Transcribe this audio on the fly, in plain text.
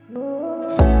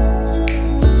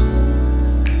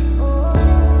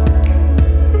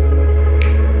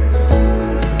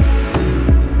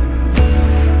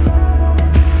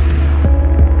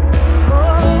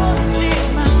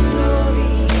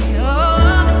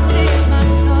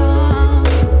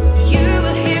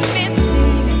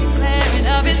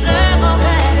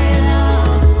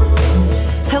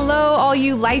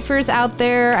lifers out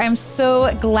there. I'm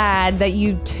so glad that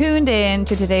you tuned in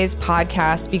to today's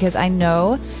podcast because I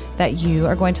know that you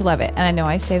are going to love it. And I know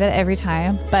I say that every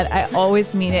time, but I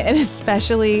always mean it. And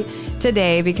especially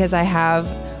today because I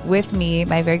have with me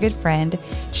my very good friend,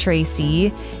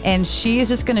 Tracey, and she is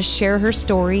just going to share her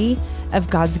story of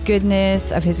God's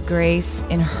goodness, of his grace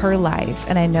in her life.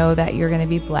 And I know that you're going to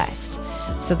be blessed.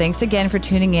 So thanks again for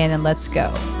tuning in, and let's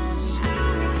go.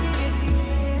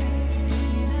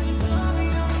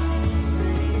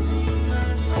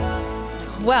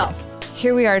 Well,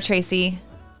 here we are, Tracey.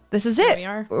 This is it.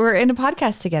 We're in a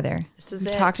podcast together. We've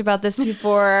talked about this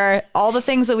before, all the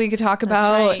things that we could talk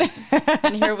about. Right.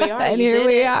 And here we are. And here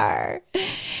we are.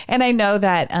 And I know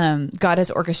that God has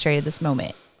orchestrated this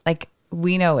moment. Like,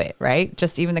 we know it, right?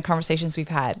 Just even the conversations we've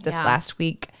had this last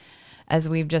week, as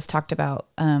we've just talked about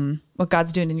what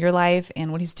God's doing in your life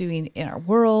and what he's doing in our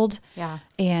world. Yeah.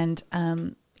 And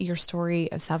your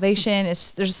story of salvation.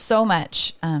 There's so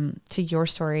much to your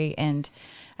story. And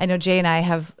I know Jay and I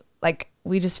have, like,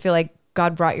 we just feel like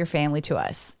God brought your family to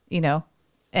us, you know,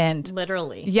 and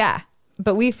literally. Yeah.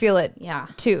 But we feel it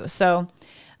too. So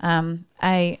I'm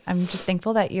just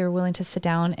thankful that you're willing to sit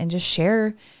down and just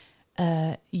share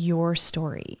your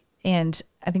story. And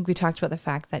I think we talked about the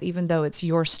fact that even though it's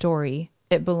your story,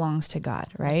 it belongs to God,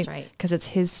 right? That's right. Because it's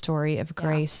his story of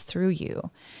grace through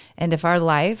you. And if our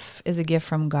life is a gift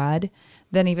from God,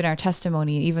 then even our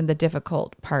testimony, even the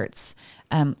difficult parts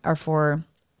are for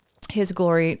his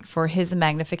glory, for his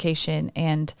magnification.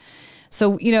 And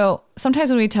so, you know, sometimes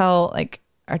when we tell like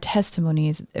our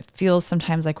testimonies, it feels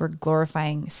sometimes like we're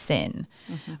glorifying sin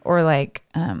or like,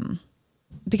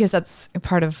 because that's a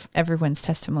part of everyone's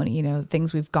testimony, you know,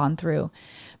 things we've gone through.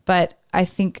 But I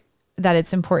think that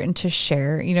it's important to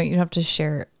share, you know, you don't have to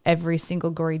share every single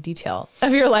gory detail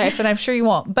of your life, and I'm sure you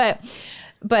won't, but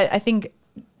I think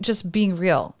just being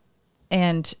real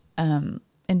and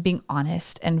being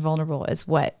honest and vulnerable is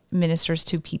what ministers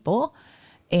to people.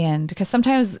 And because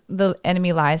sometimes the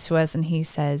enemy lies to us and he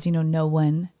says, you know, no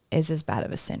one is as bad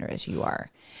of a sinner as you are.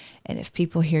 And if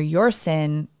people hear your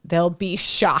sin, they'll be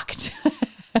shocked,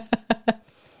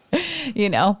 you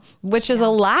know, which is a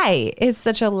lie. It's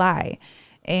such a lie.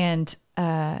 And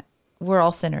we're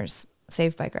all sinners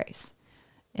saved by grace.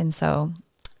 And so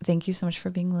thank you so much for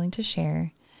being willing to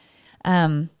share.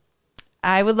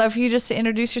 I would love for you just to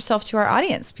introduce yourself to our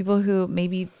audience, people who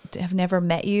maybe have never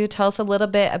met you. Tell us a little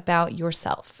bit about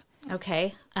yourself.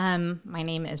 Okay. My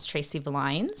name is Tracey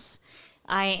Valines.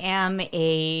 I am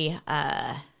a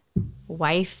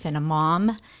wife and a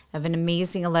mom of an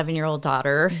amazing 11-year-old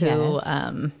daughter who,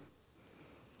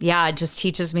 just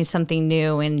teaches me something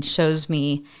new and shows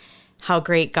me how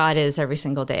great God is every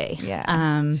single day.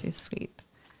 Yeah, she's sweet.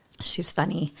 She's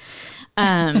funny.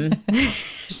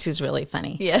 She's really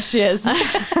funny. Yes, she is.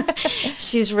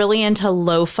 She's really into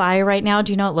lo-fi right now.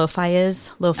 Do you know what lo-fi is?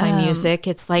 Lo-fi music.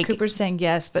 It's like Cooper's saying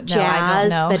yes, but no, jazz, I don't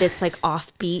know. But it's like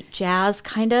offbeat jazz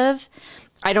kind of.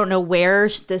 I don't know where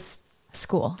this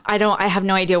school. I have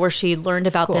no idea where she learned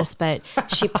about this, but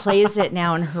she plays it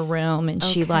now in her room, and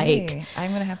she like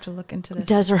I'm gonna have to look into this.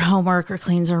 Does her homework or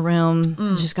cleans her room.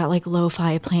 She's got like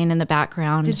lo-fi playing in the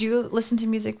background. Did you listen to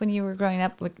music when you were growing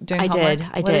up, like, doing homework? I did.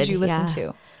 What did you listen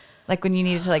to? Like when you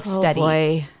needed to like study? Oh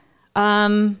boy.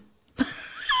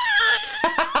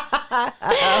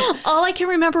 All I can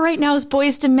remember right now is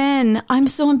Boyz II Men. I'm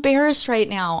so embarrassed right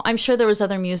now. I'm sure there was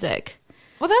other music.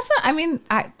 Well, that's not, I mean,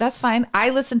 that's fine.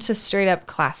 I listened to straight up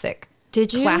classic.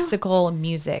 Did you? Classical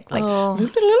music. Like,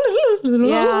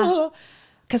 yeah.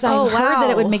 Because I heard that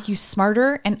it would make you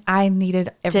smarter, and I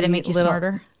needed every Did it make you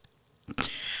smarter?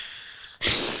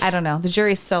 I don't know. The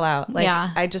jury's still out. Like,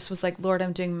 yeah. I just was like, Lord,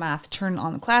 I'm doing math. Turn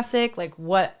on the classic. Like,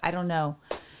 what? I don't know.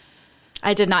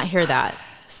 I did not hear that.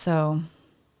 So...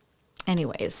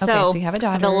 anyways, so you have a daughter.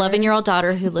 I have an 11-year-old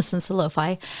daughter who listens to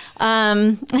lo-fi.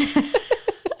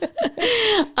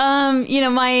 You know,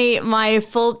 my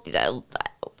full,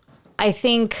 I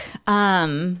think,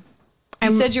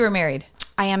 you said you were married.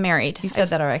 I am married. You said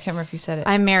that already. I can't remember if you said it.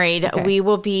 I'm married.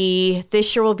 Okay.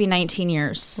 This year will be 19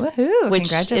 years. Woohoo. Which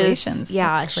congratulations.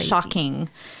 Is, shocking.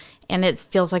 And it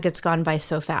feels like it's gone by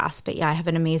so fast. But yeah, I have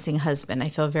an amazing husband. I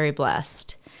feel very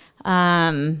blessed.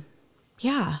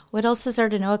 Yeah. What else is there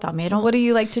to know about me? What do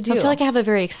you like to do? I feel like I have a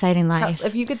very exciting life.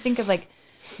 If you could think of like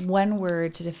one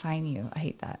word to define you. I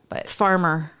hate that, but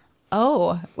farmer.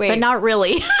 Oh, wait. But not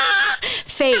really.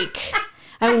 Fake.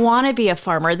 I want to be a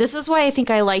farmer. This is why I think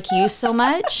I like you so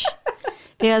much,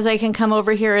 because I can come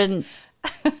over here and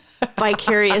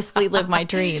vicariously live my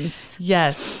dreams.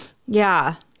 Yes.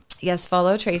 Yeah. Yes.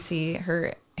 Follow Tracey.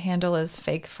 Her handle is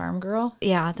fake farm girl.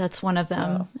 Yeah, that's one of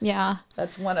them. So, yeah.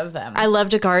 That's one of them. I love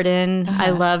to garden. I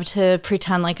love to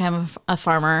pretend like I'm a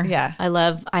farmer. Yeah.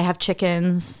 I have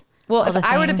chickens. Well, if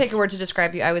I were to pick a word to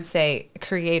describe you, I would say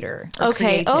creator or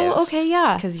okay. creative. Oh, okay,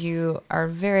 yeah. Because you are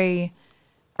very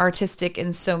artistic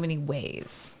in so many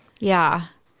ways. Yeah.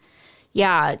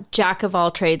 Yeah. Jack of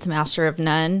all trades, master of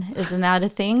none. Isn't that a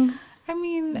thing? I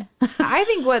mean, I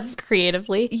think what's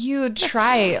creatively, you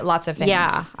try lots of things.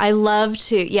 Yeah. I love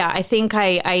to, I think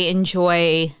I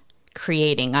enjoy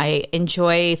creating. I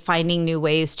enjoy finding new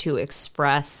ways to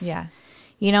express,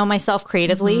 myself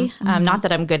creatively. Not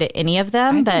that I'm good at any of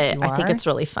them, but I think it's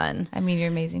really fun. I mean, you're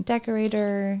an amazing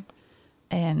decorator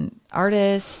and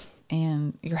artist,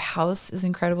 and your house is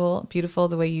incredible, beautiful,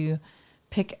 the way you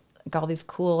pick all these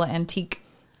cool antique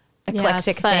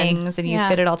eclectic things and you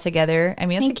fit it all together. I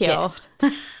mean, it's a gift.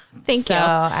 Thank you. So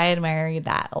I admire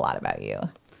that a lot about you.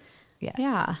 Yes.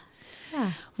 Yeah.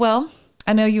 Well,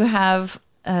 I know you have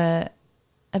a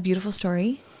beautiful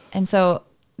story. And so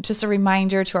just a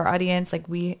reminder to our audience, like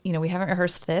we haven't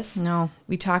rehearsed this. No.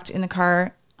 We talked in the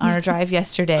car on our drive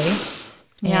yesterday.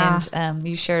 And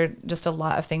you shared just a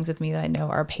lot of things with me that I know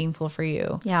are painful for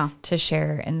you to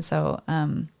share. And so,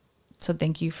 so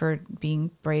thank you for being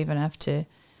brave enough to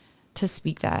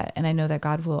speak that. And I know that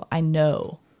God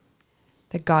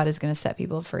is going to set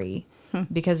people free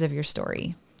because of your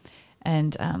story.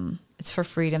 And it's for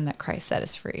freedom that Christ set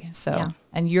us free. So,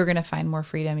 and you're going to find more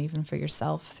freedom even for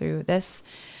yourself through this.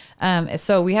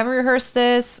 So we haven't rehearsed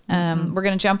this. We're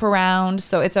going to jump around.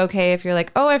 So it's okay if you're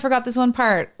like, oh, I forgot this one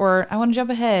part, or I want to jump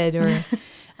ahead, or,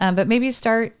 but maybe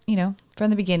start, from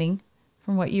the beginning,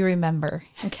 from what you remember.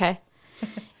 Okay.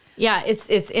 Yeah, it's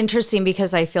interesting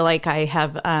because I feel like I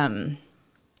have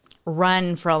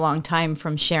run for a long time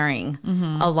from sharing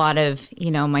a lot of,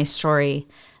 my story.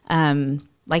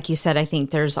 Like you said, I think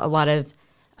there's a lot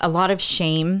of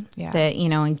shame that,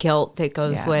 and guilt that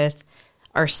goes with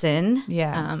our sin.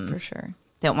 Yeah, for sure.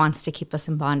 That wants to keep us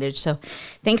in bondage. So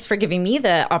thanks for giving me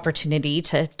the opportunity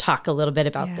to talk a little bit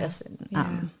about this.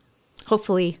 And,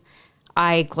 hopefully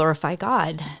I glorify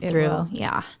God through,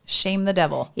 shame the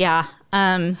devil. Yeah.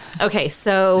 Okay.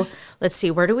 So let's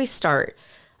see, where do we start?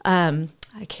 I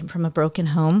came from a broken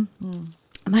home.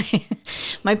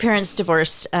 My parents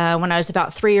divorced, when I was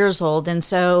about 3 years old. And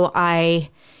so I,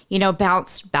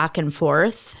 bounced back and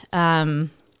forth,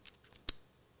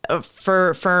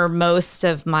 for most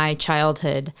of my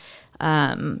childhood.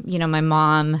 My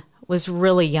mom was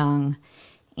really young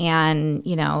and,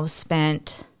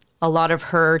 spent a lot of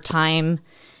her time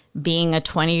being a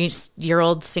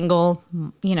 20-year-old single,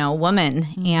 woman.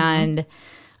 And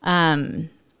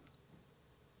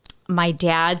my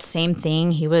dad, same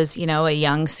thing. He was, a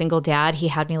young single dad. He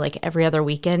had me like every other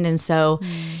weekend. And so,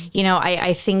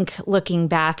 I think looking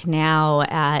back now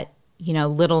at,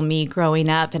 little me growing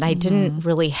up, and I didn't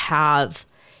really have,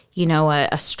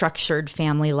 a structured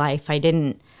family life. I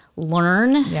didn't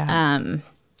learn,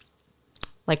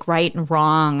 like right and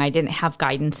wrong. I didn't have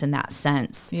guidance in that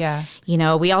sense. Yeah.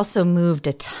 We also moved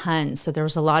a ton. So there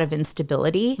was a lot of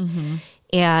instability.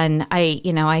 And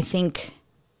I think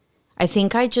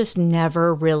I just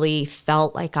never really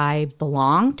felt like I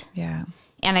belonged. Yeah.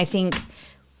 And I think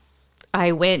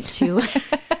I went to,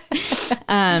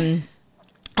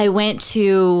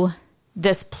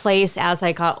 this place as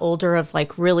I got older of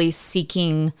like really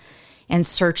seeking and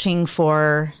searching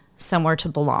for somewhere to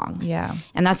belong. Yeah.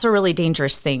 And that's a really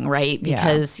dangerous thing, right?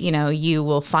 Because, you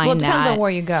will find that. Well, it depends on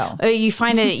where you go. You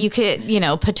find it, you could,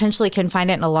 potentially can find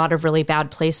it in a lot of really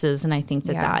bad places. And I think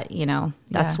that,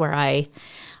 that's where I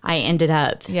ended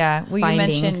up. Yeah. Well, you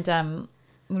mentioned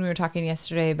when we were talking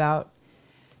yesterday about,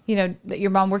 that your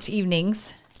mom worked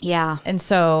evenings. Yeah. And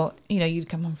so, you'd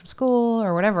come home from school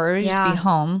or whatever, or you'd just be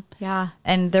home. Yeah.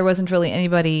 And there wasn't really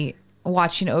anybody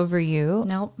watching over you.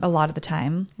 Nope. A lot of the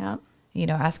time. Yep.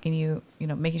 Asking you,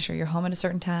 making sure you're home at a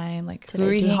certain time. Like, Did who I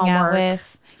are you do hanging out homework?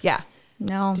 with? Yeah.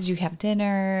 No. Did you have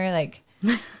dinner? Like,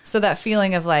 so that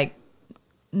feeling of like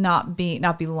not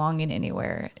belonging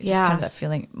anywhere. Just kind of that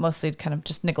feeling, mostly kind of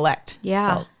just neglect.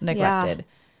 Yeah. Felt neglected.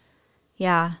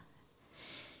 Yeah.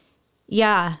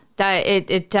 Yeah. That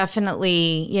it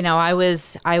definitely, I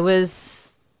was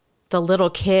the little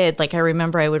kid. Like I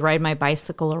remember I would ride my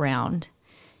bicycle around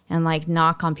and like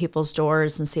knock on people's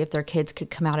doors and see if their kids could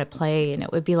come out and play. And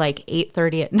it would be like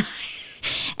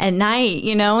 8:30 at night,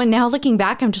 and now looking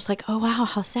back, I'm just like, oh wow,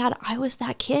 how sad. I was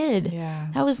that kid. Yeah.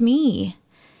 That was me,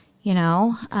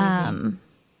 but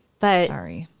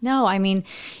sorry. No, I mean,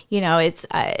 it's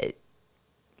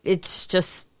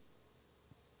just,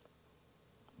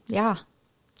 yeah.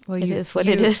 Well, it is what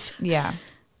it is. Yeah.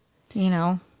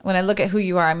 when I look at who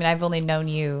you are, I mean, I've only known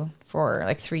you for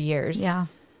like 3 years. Yeah.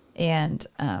 And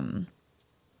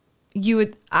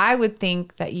I would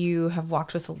think that you have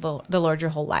walked with the Lord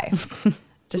your whole life,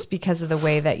 just because of the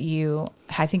way that you,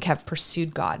 I think, have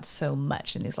pursued God so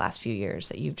much in these last few years,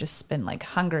 that you've just been like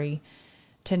hungry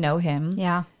to know Him.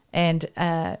 Yeah. And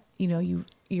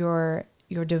your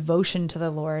devotion to the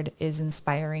Lord is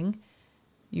inspiring.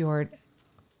 Your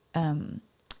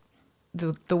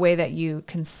the way that you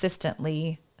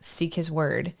consistently seek His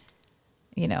word,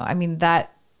 I mean,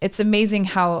 that it's amazing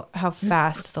how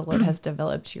fast the Lord has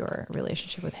developed your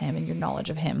relationship with Him and your knowledge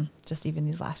of Him, just even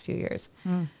these last few years.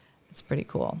 It's pretty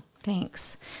cool.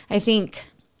 Thanks. I think,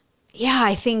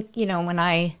 when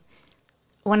I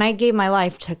gave my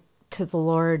life to the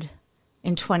Lord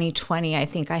in 2020, I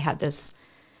think I had this,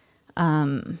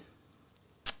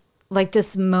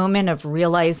 this moment of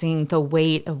realizing the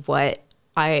weight of what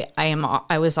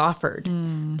I was offered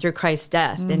through Christ's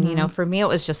death. Mm-hmm. And, for me, it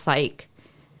was just like,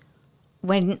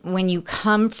 when you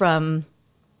come from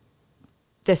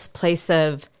this place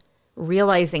of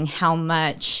realizing how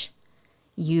much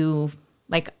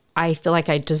I feel like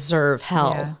I deserve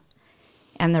hell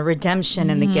and the redemption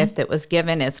and the gift that was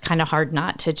given, it's kind of hard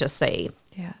not to just say,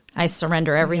 I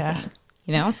surrender everything,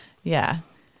 Yeah.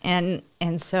 And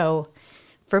so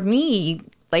for me,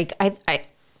 I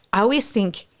always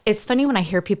think it's funny when I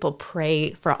hear people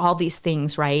pray for all these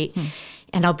things, right?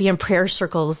 And I'll be in prayer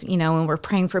circles, and we're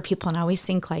praying for people. And I always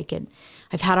think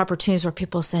I've had opportunities where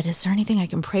people said, is there anything I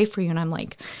can pray for you? And I'm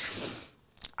like,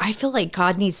 I feel like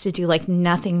God needs to do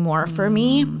nothing more for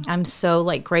me. I'm so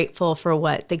grateful for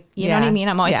what you know what I mean?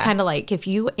 I'm always kind of if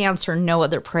you answer no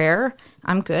other prayer,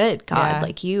 I'm good,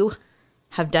 God. You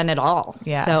have done it all.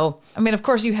 Yeah. So, I mean, of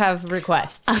course you have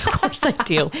requests. Of course I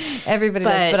do. Everybody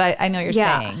does, but I know you're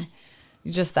saying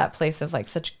just that place of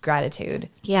such gratitude.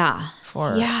 Yeah.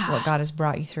 For what God has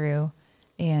brought you through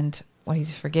and what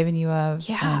He's forgiven you of.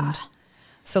 Yeah. And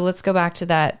so let's go back to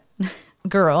that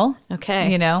girl.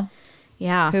 Okay.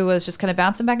 Who was just kind of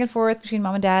bouncing back and forth between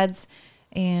mom and dad's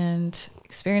and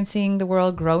experiencing the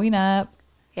world growing up.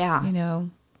 Yeah. Maybe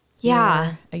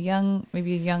a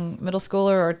young middle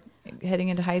schooler or heading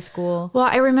into high school. Well,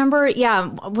 I remember,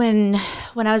 when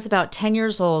I was about 10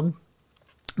 years old,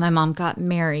 my mom got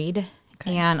married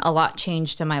and a lot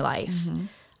changed in my life.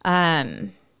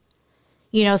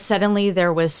 Suddenly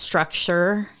there was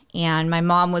structure and my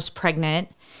mom was pregnant.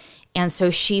 And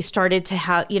so she started to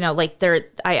have,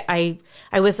 I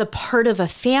was a part of a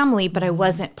family, but I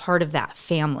wasn't part of that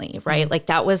family, right?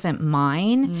 That wasn't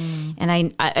mine. And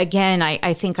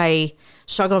I think I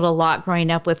struggled a lot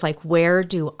growing up with where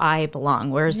do I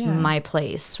belong? Where's my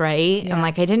place, right? Yeah. And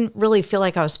I didn't really feel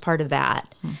like I was part of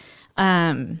that.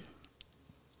 And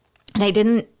I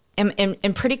didn't,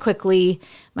 and pretty quickly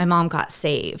my mom got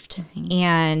saved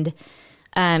and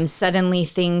suddenly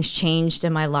things changed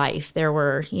in my life. There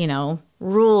were,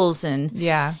 rules and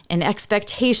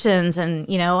expectations and,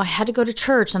 I had to go to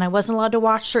church and I wasn't allowed to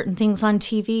watch certain things on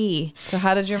TV. So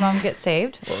how did your mom get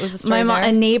saved? What was the story there?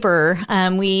 A neighbor,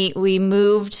 we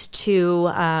moved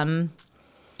to,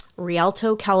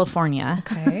 Rialto, California.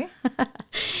 Okay.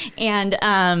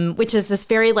 And, which is this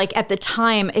very, at the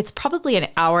time, it's probably an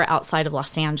hour outside of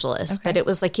Los Angeles, but it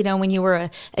was when you were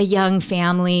a young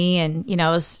family and, it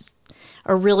was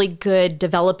a really good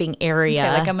developing area.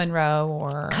 Okay, like a Monroe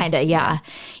or... Kind of, yeah.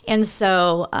 And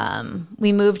so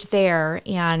we moved there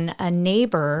and a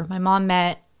neighbor, my mom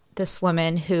met this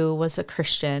woman who was a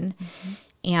Christian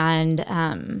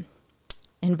and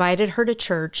invited her to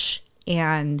church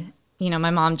and...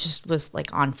 my mom just was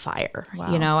on fire.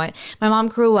 Wow. My mom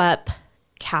grew up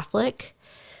Catholic,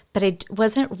 but it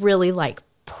wasn't really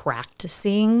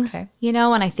practicing,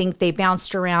 and I think they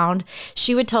bounced around.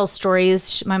 She would tell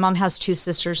stories. My mom has 2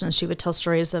 sisters and she would tell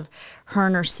stories of her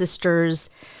and her sisters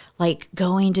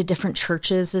going to different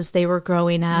churches as they were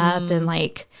growing up and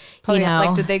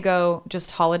Probably, did they go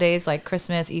just holidays like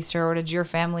Christmas, Easter, or did your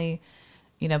family...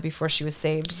 before she was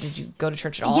saved, did you go to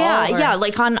church at all? Yeah,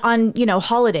 on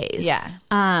holidays. Yeah.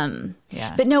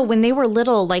 But no, when they were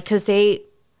little, because they,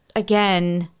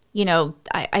 again,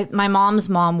 my mom's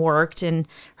mom worked and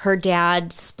her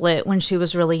dad split when she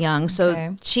was really young.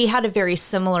 So she had a very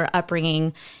similar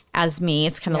upbringing as me.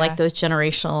 It's kind of those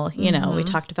generational, we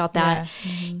talked about that.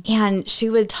 Yeah. And she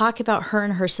would talk about her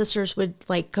and her sisters would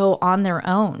go on their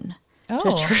own.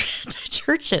 To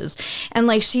churches.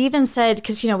 And she even said,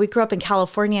 because, we grew up in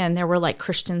California and there were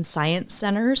Christian Science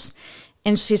centers.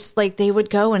 And she's they would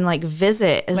go and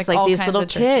visit as these little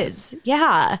kids.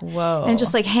 Yeah. Whoa. And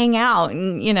just hang out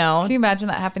and, Can you imagine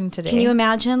that happening today? Can you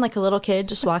imagine a little kid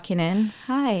just walking in?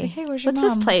 Hi. Hey, where's your What's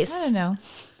mom? this place? I don't know.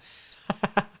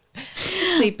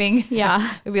 sleeping.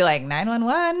 Yeah. We'd be like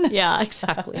 911. Yeah,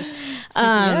 exactly.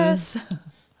 CPS.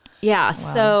 Yeah.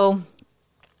 Wow.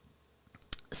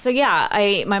 So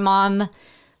yeah, my mom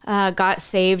got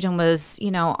saved and was,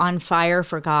 on fire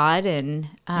for God. And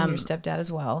And your stepdad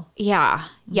as well. yeah,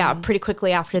 pretty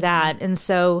quickly after that. And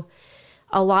so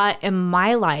a lot in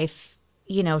my life,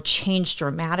 changed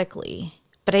dramatically,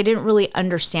 but I didn't really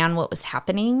understand what was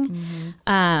happening.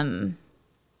 And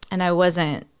I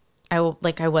wasn't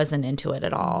into it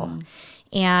at all.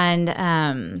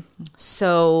 And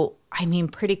so,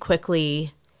 pretty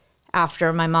quickly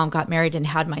after my mom got married and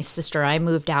had my sister, I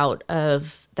moved out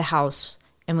of the house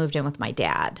and moved in with my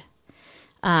dad,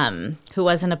 who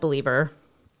wasn't a believer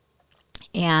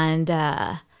and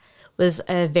was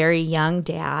a very young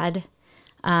dad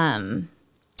and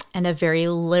a very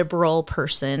liberal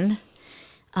person.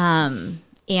 And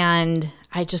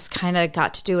I just kind of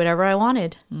got to do whatever I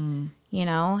wanted, and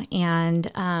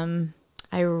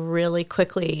I really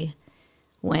quickly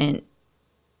went,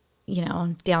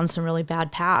 down some really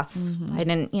bad paths. I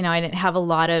didn't have a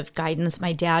lot of guidance.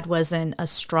 My dad wasn't a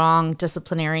strong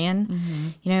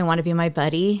disciplinarian. He wanted to be my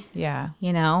buddy. Yeah.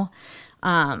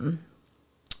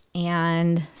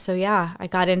 And so, I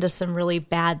got into some really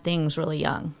bad things really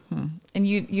young. And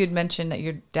you had mentioned that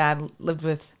your dad lived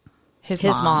with his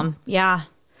mom. Yeah.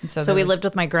 And so we lived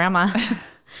with my grandma.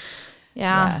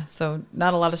 Yeah. So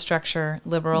not a lot of structure,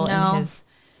 liberal in his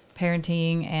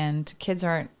parenting, and kids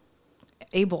aren't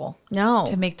able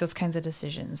to make those kinds of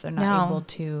decisions. They're not able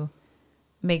to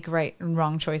make right and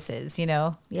wrong choices,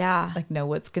 Yeah. Like know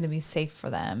what's going to be safe for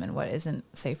them and what isn't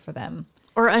safe for them.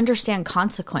 Or understand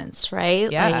consequence,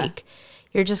 right? Yeah. Like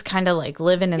you're just kind of like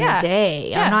living in the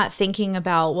day. Yeah. I'm not thinking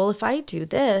about, well, if I do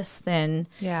this, then,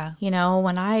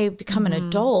 when I become an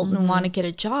adult and want to get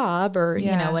a job or,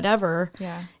 whatever,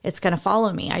 it's going to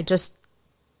follow me. I just,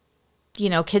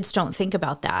 kids don't think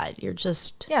about that. You're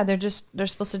just... Yeah, they're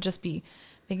supposed to just be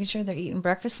making sure they're eating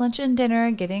breakfast, lunch, and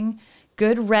dinner, getting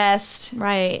good rest.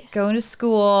 Right. Going to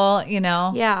school,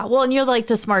 Yeah. Well, and you're like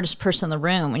the smartest person in the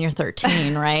room when you're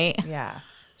 13, right? Yeah.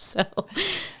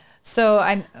 So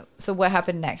what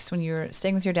happened next when you were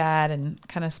staying with your dad and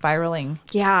kind of spiraling?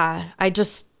 Yeah, I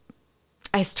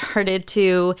started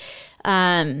to,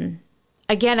 again,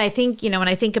 I think, when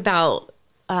I think about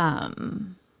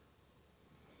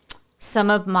some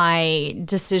of my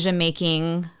decision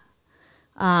making,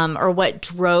 or what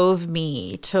drove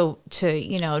me to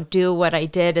do what I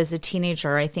did as a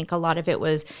teenager, I think a lot of it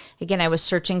was, again, I was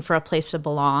searching for a place to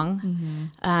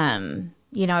belong.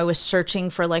 I was searching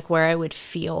for like where I would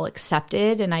feel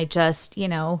accepted, and I just,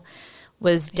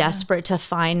 was desperate to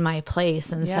find my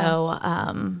place. And so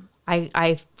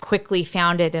I quickly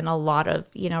found it in a lot of,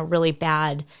 really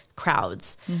bad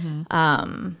crowds.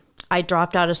 I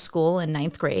dropped out of school in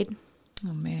 9th grade.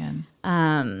 Oh, man.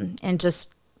 And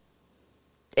just,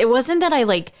 it wasn't that I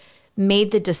like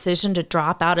made the decision to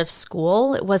drop out of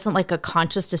school. It wasn't like a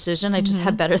conscious decision. I just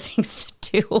had better things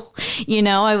to do.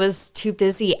 I was too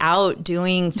busy out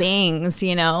doing things,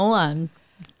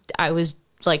 I was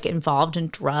like involved in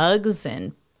drugs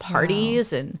and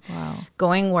parties and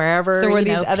going wherever. So were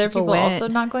these other people also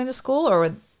not going to school,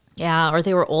 or? Yeah. Or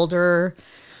they were older.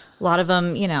 A lot of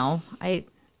them,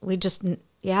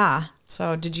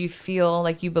 So did you feel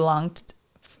like you belonged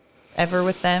ever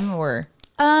with them, or?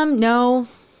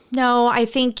 No, I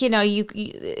think,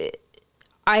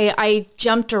 I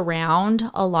jumped around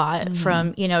a lot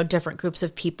from, different groups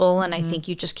of people. And I think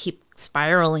you just keep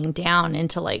spiraling down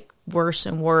into like worse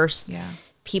and worse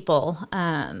people.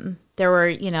 There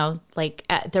were,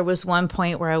 there was one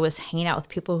point where I was hanging out with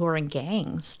people who were in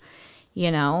gangs,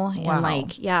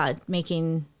 and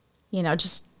making,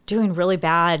 just doing really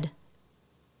bad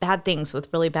things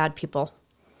with really bad people.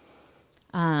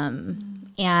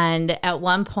 And at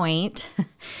one point,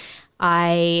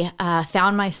 I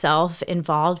found myself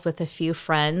involved with a few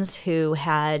friends who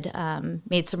had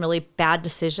made some really bad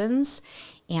decisions,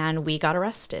 and we got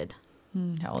arrested.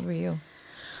 How old were you?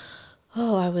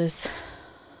 Oh, I was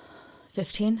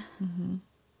 15.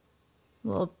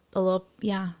 A little,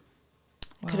 yeah.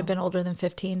 Wow. Could have been older than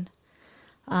 15.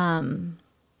 And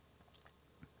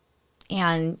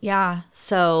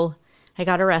so I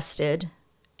got arrested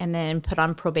and then put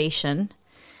on probation.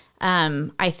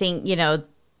 I think,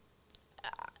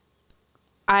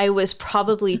 I was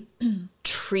probably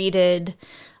treated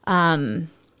a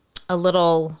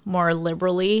little more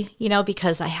liberally,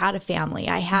 because I had a family.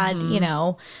 I had,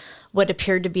 what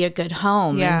appeared to be a good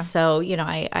home. Yeah. And so,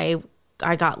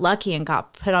 I got lucky and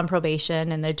got put on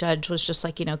probation, and the judge was just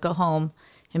like, go home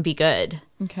and be good.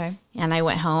 Okay. And I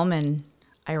went home and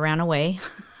I ran away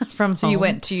from So home. you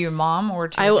went to your mom or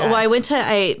to your dad? Well, I went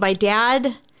to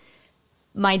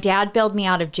my dad bailed me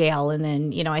out of jail, and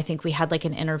then, I think we had like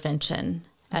an intervention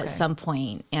at some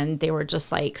point, and they were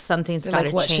just like, something's got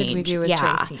to change. What should we do with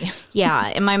Tracey?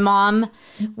 Yeah. And my mom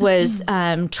was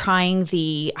trying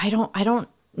I don't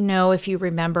know if you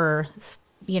remember,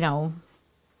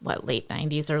 late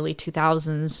 90s, early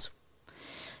 2000s,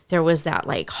 there was that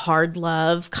like hard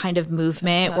love kind of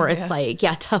movement where it's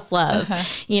tough love.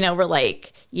 We're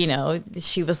like,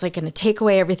 she was like going to take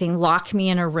away everything, lock me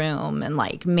in a room and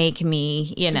like make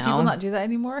me, Do people not do that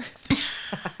anymore?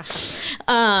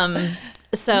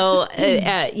 So,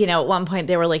 at one point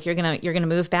they were like, you're going to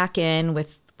move back in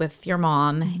with your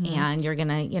mom and you're going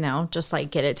to, just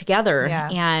like get it together. Yeah.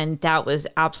 And that was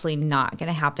absolutely not going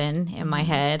to happen in my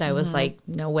head. I was like,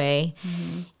 no way.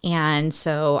 And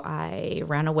so I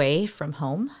ran away from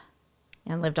home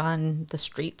and lived on the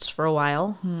streets for a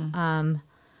while.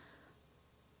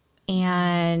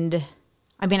 And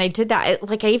I mean, I did that.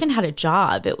 Like, I even had a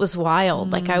job. It was wild.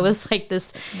 Like, I was like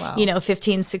this, 15,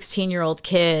 16-year-old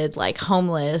kid, like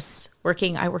homeless,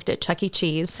 working. I worked at Chuck E.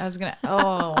 Cheese.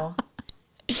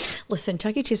 Listen,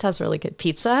 Chuck E. Cheese has really good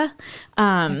pizza.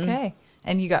 Okay.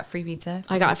 And you got free pizza?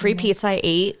 I got free pizza. I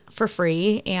ate for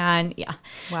free. And yeah.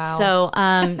 Wow. So,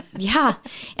 yeah.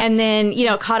 And then,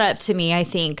 caught up to me, I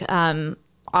think.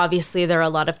 Obviously, there are a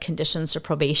lot of conditions to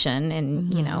probation.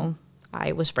 And,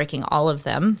 I was breaking all of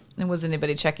them. And was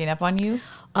anybody checking up on you?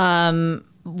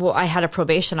 Well, I had a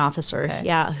probation officer,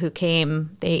 who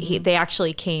came. They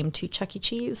actually came to Chuck E.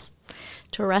 Cheese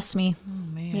to arrest me.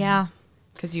 Oh, man. Yeah.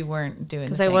 Because you weren't doing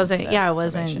Because I wasn't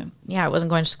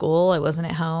going to school. I wasn't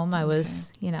at home. I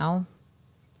was, doing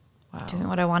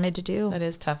what I wanted to do. That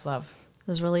is tough love. It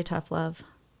was really tough love.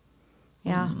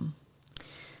 Yeah.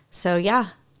 So, yeah.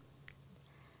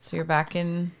 So you're back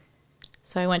in...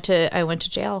 So I went to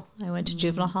jail. I went to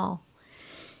juvenile hall.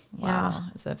 Wow. Yeah.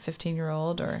 As a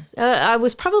 15-year-old or? I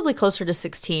was probably closer to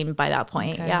 16 by that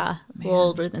point. Okay. Yeah. A little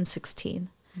older than 16.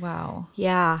 Wow.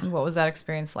 Yeah. And what was that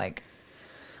experience like?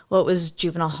 What was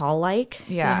juvenile hall like?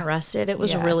 Yeah. Being arrested? It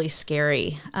was really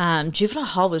scary. Juvenile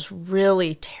hall was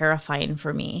really terrifying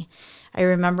for me. I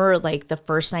remember like the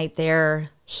first night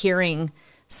there hearing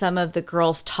some of the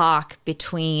girls talk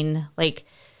between like,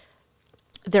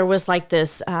 there was like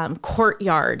this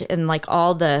courtyard and like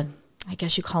all the, I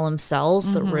guess you call them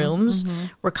cells, the rooms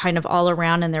were kind of all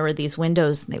around, and there were these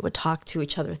windows and they would talk to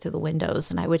each other through the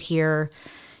windows, and I would hear,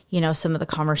 some of the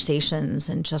conversations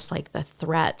and just like the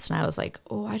threats. And I was like,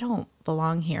 oh, I don't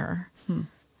belong here.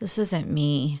 This isn't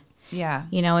me. Yeah.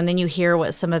 And then you hear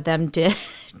what some of them did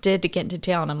to get into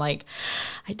jail. And I'm like,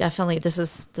 I definitely, this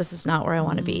is not where I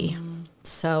want to be.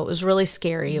 So it was really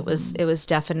scary. It was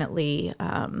definitely,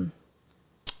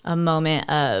 a moment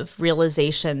of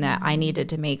realization that I needed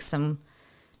to make some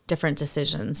different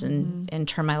decisions and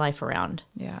turn my life around.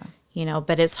 Yeah.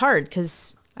 But it's hard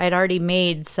because I'd already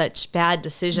made such bad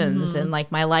decisions and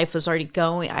like my life was already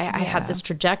going. I had this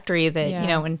trajectory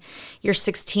that, when you're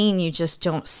 16, you just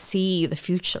don't see the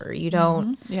future. You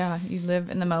don't. Yeah. You live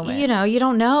in the moment. You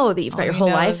don't know that you've got your whole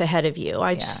life is- ahead of you.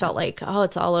 I just felt like, oh,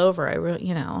 it's all over. I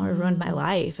ruined my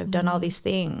life. I've done all these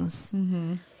things.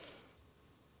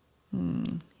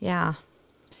 Yeah.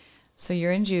 So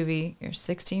you're in juvie, you're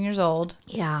 16 years old.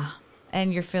 Yeah.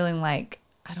 And you're feeling like,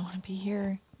 I don't want to be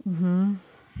here.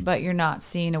 But you're not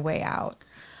seeing a way out.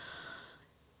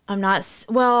 I'm not,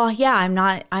 I'm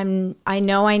not, I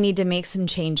know I need to make some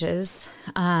changes.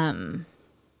 I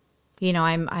know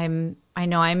I'm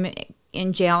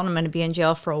in jail and I'm going to be in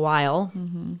jail for a while.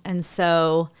 And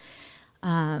so,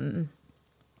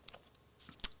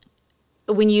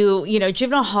 when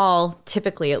juvenile hall,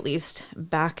 typically, at least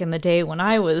back in the day when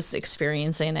I was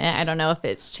experiencing it, I don't know if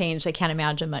it's changed. I can't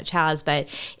imagine much has, but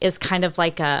it's kind of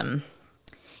like a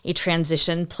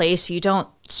transition place. You don't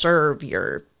serve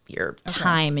your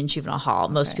time in juvenile hall.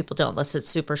 Most people don't, unless it's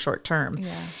super short term.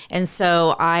 Yeah. And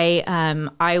so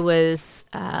I was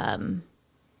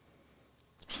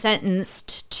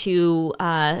sentenced to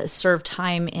serve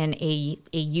time in a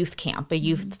youth camp, a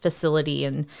youth facility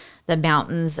in the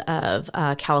mountains of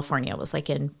California. It was like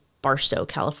in Barstow,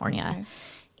 California. Okay.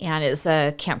 And it's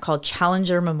a camp called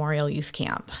Challenger Memorial Youth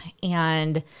Camp.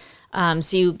 And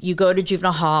so you go to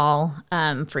juvenile hall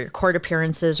for your court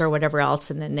appearances or whatever else,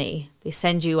 and then they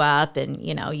send you up and,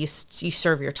 you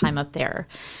serve your time up there.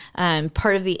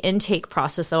 Part of the intake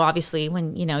process, though, obviously,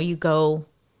 when, you go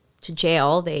to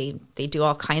jail, they do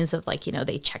all kinds of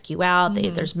they check you out.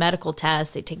 There's medical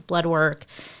tests. They take blood work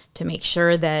to make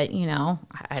sure that,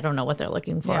 I don't know what they're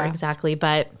looking for exactly,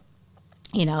 but,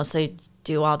 so you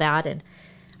do all that. And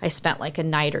I spent like a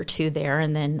night or two there,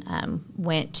 and then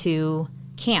went to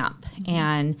camp.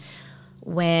 And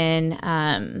when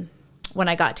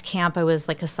I got to camp, I was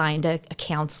like assigned a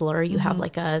counselor. You have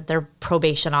like they're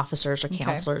probation officers or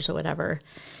counselors or whatever.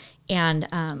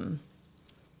 And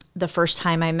the first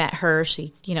time I met her,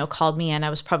 she, called me in. I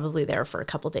was probably there for a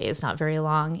couple days, not very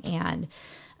long. And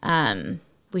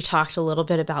we talked a little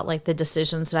bit about like the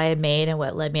decisions that I had made and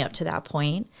what led me up to that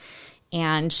point.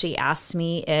 And she asked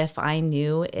me if I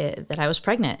knew that I was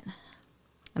pregnant.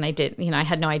 And I did, I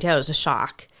had no idea. It was a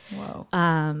shock. Whoa.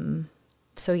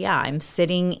 So yeah, I'm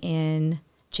sitting in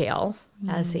jail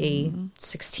as a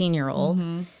 16-year-old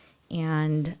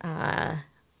and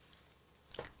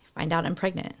find out I'm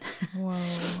pregnant.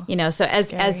 Whoa. So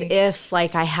as if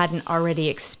like I hadn't already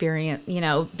experienced,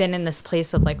 been in this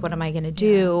place of like, what am I going to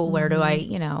do? Where do I,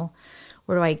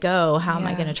 where do I go? How am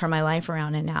I going to turn my life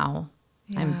around? And now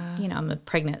I'm a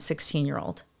pregnant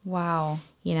 16-year-old. Wow.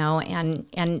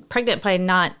 And pregnant by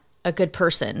not a good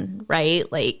person,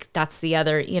 right? Like that's the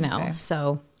other,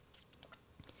 so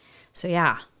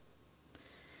yeah.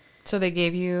 So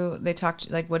they talked,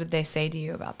 like, what did they say to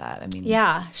you about that? I mean,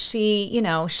 yeah, she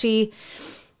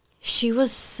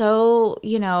was so,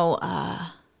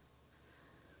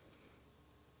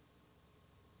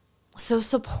 so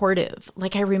supportive.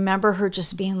 Like I remember her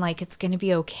just being like, it's going to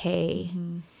be okay.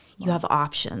 You have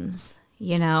options,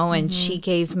 and she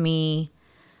gave me,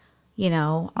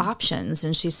 options.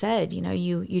 And she said,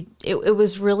 it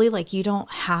was really like, you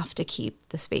don't have to keep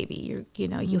this baby.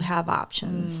 You have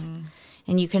options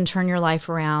and you can turn your life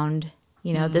around.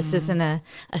 This isn't a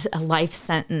life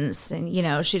sentence.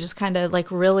 And, she just kind of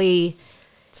like really,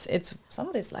 it's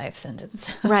somebody's life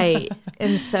sentence. Right.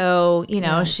 And so,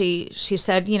 she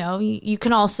said, you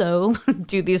can also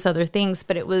do these other things,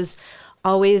 but it was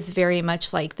always very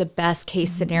much like the best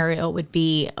case scenario would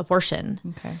be abortion.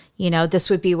 Okay.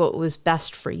 This would be what was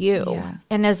best for you. Yeah.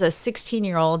 And as a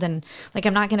 16-year-old, and like,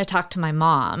 I'm not going to talk to my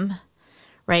mom,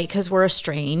 right? Because we're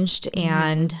estranged.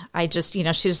 And I just,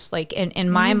 she's like,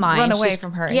 in my mind, run away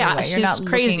from her. Yeah. Anyway. You're she's not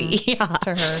crazy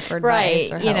to her for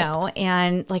advice right. or help.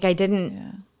 And like, I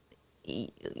didn't,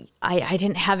 I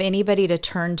didn't have anybody to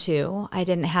turn to. I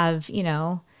didn't have,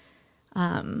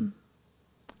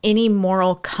 any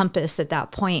moral compass at that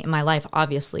point in my life,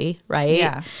 obviously, right?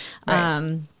 Yeah.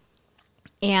 Right.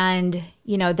 And,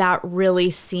 that really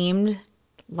seemed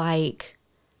like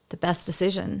the best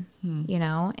decision,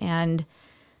 and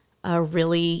a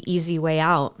really easy way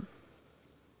out,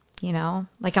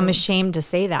 like I'm ashamed to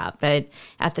say that, but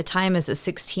at the time as a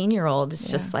 16-year-old,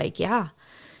 it's just like,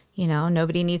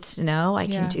 nobody needs to know I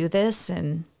can do this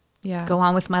and go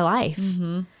on with my life.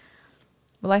 Mm-hmm.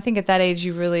 Well, I think at that age,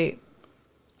 you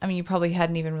probably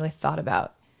hadn't even really thought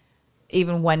about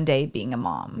even one day being a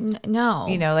mom. No.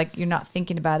 Like you're not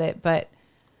thinking about it. But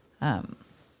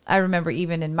I remember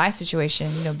even in my situation,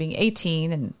 being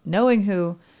 18 and knowing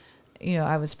who,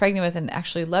 I was pregnant with and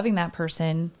actually loving that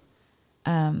person,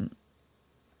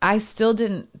 I still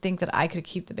didn't think that I could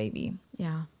keep the baby.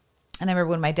 Yeah. And I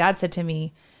remember when my dad said to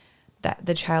me that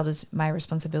the child is my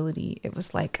responsibility, it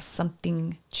was like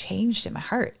something changed in my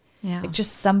heart. Yeah. Like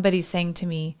just somebody saying to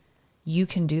me, you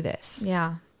can do this.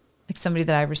 Yeah. Like somebody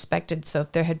that I respected. So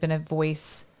if there had been a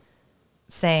voice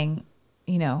saying,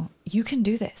 you can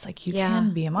do this, like you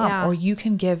can be a mom or you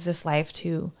can give this life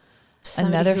to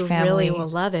somebody another who family. Really will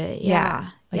love it. Yeah.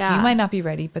 Like you might not be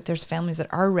ready, but there's families that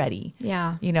are ready.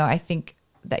 Yeah. I think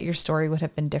that your story would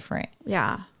have been different.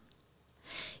 Yeah.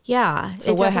 Yeah.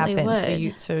 So what happened?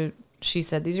 Would. So she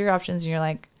said, these are your options. And you're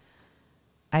like,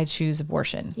 I choose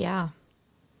abortion. Yeah.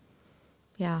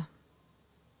 Yeah.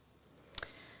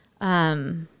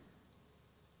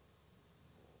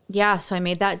 So I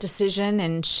made that decision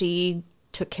and she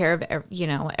took care of,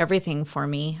 everything for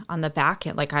me on the back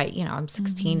end. Like I'm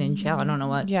 16 in jail. I don't know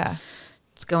what's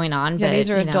going on. Yeah, but, these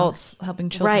are adults helping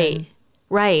children.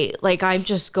 Right. Like I'm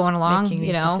just going along, making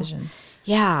these decisions.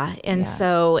 Yeah. And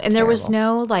so, and there was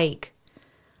no like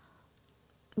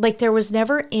there was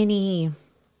never any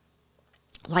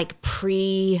like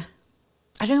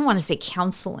I don't want to say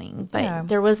counseling, but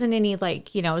there wasn't any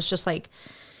it's just like,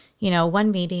 one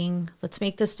meeting, let's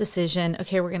make this decision.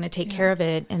 Okay, we're going to take care of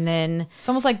it. And then it's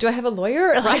almost like, do I have a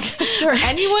lawyer? Like, is there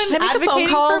anyone advocating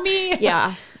for me?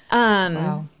 Yeah.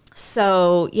 Wow.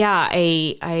 So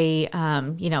I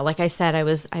like I said, I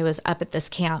was up at this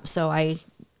camp. So I,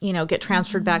 get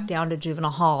transferred back down to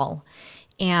juvenile hall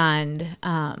and,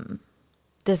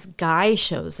 this guy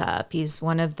shows up. He's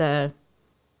one of the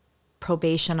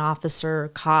probation officer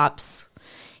cops,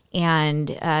 and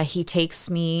he takes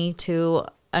me to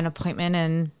an appointment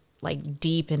in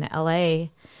deep in LA,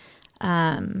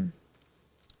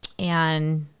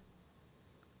 And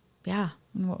yeah.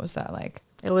 And what was that like?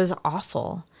 It was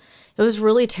awful. It was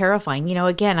really terrifying. You know,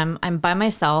 again, I'm by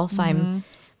myself. I'm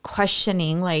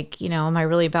questioning, like, you know, am I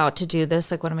really about to do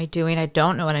this? Like, what am I doing? I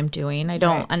don't know what I'm doing. I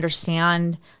don't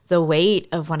understand the weight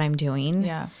of what I'm doing.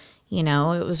 Yeah. You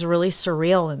know, it was really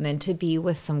surreal. And then to be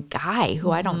with some guy who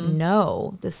I don't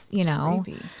know, this, you know,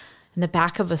 Creepy. in the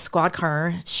back of a squad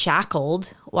car,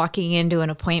 shackled, walking into an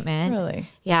appointment. Really?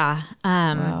 Yeah.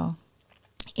 Wow.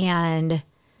 And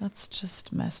That's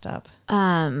just messed up.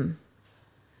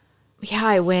 yeah,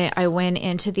 I went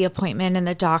into the appointment, and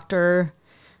the doctor,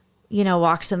 you know,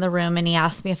 walks in the room, and he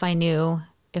asked me if I knew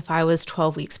if I was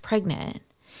 12 weeks pregnant.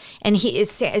 And it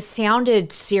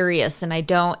sounded serious, and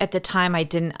at the time, I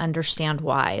didn't understand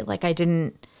why. Like, I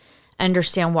didn't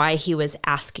understand why he was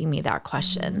asking me that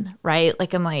question, right?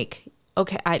 Like, I'm like,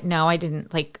 okay, I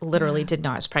didn't, like, literally didn't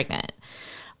know I was pregnant.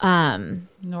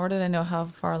 Nor did I know how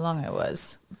far along I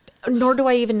was. Nor do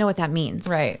I even know what that means.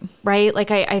 Right. Right. Like,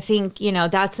 I think, you know,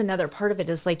 that's another part of it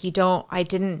is like, I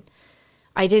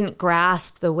didn't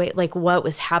grasp the way, like what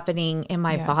was happening in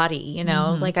my body, you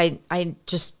know, like I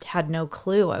just had no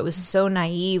clue. I was so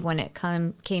naive when it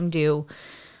came to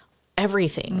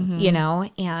everything, you know?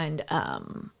 And,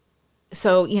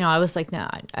 so, you know, I was like, no,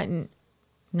 I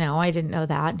didn't know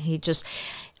that. And he just,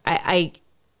 I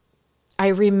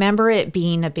remember it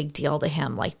being a big deal to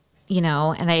him. Like, you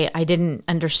know, and I didn't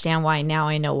understand why. Now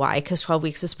I know why, because 12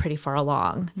 weeks is pretty far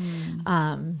along.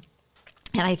 And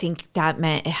I think that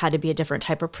meant it had to be a different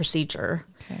type of procedure.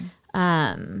 Okay.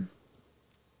 And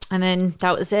then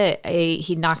that was it.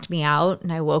 He knocked me out,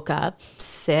 and I woke up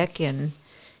sick and,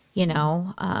 you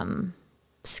know,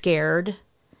 scared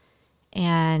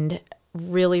and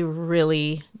really,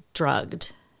 really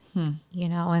drugged, you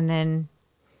know, and then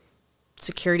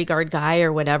security guard guy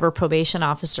or whatever, probation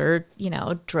officer, you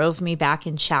know, drove me back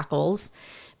in shackles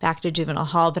back to juvenile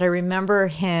hall. But I remember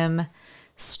him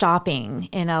stopping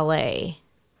in LA.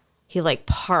 He like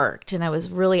parked, and I was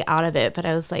really out of it. But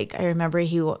I was like, I remember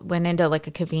he went into like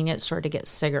a convenience store to get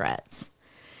cigarettes.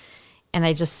 And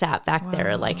I just sat back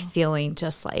there like feeling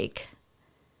just like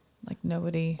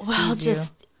nobody sees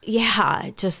just, you. Yeah,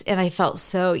 just, and I felt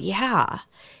so, you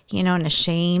know, and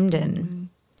ashamed and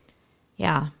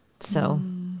yeah. So,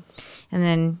 and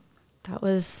then that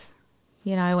was,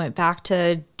 you know, I went back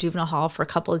to juvenile hall for a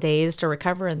couple of days to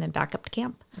recover, and then back up to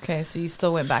camp. Okay, so you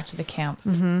still went back to the camp.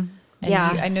 Mm-hmm.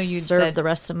 Yeah, I know you served said the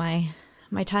rest of my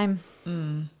time.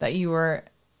 That you were,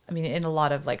 I mean, in a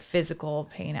lot of like physical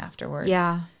pain afterwards.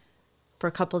 Yeah, for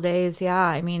a couple of days. Yeah,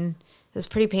 I mean, it was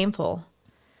pretty painful.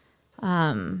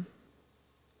 So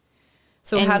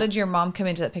how did your mom come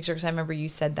into that picture? Because I remember you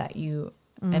said that you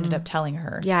ended up telling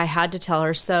her. Yeah, I had to tell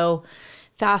her. So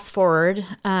fast forward,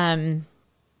 I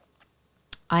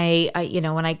you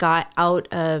know, when I got out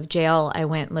of jail, I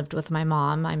went and lived with my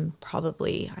mom. I'm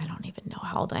probably, I don't even know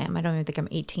how old I am. I don't even think I'm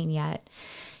 18 yet.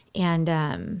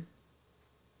 And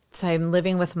so I'm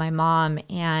living with my mom,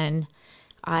 and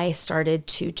I started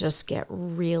to just get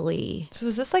really... So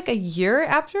was this like a year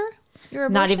after your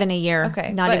abortion? Not even a year.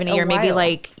 Okay. Not even a year. Maybe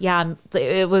like, yeah,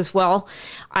 it was, well,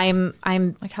 I'm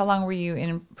like, how long were you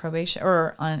in probation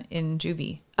or in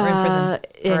juvie or in prison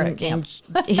or at camp?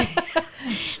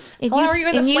 How long were you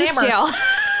in the slammer? Jail?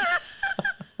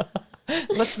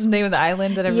 What's the name of the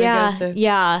island that everybody goes to?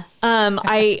 Yeah.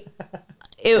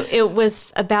 It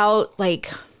was about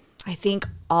like, I think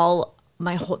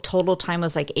my whole total time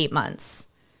was like 8 months.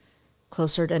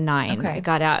 Closer to 9. Okay. I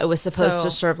got out. It was supposed to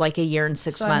serve like a year and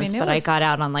 6 months, but I got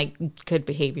out on like good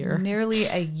behavior. Nearly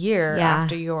a year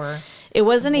after your It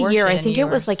wasn't a year. I think it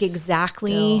was like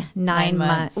exactly 9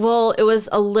 months. Well, it was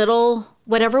a little,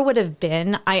 whatever would have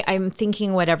been. I'm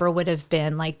thinking whatever would have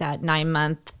been like that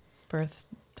 9-month birth.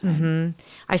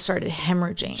 I started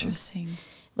hemorrhaging. Interesting.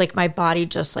 Like my body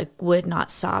just like would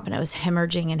not stop, and I was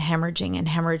hemorrhaging and hemorrhaging and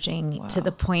hemorrhaging to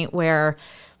the point where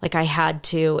like I had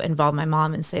to involve my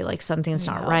mom and say like something's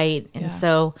not right. And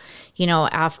so, you know,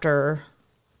 after,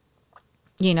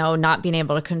 you know, not being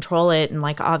able to control it, and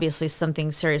like obviously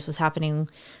something serious was happening,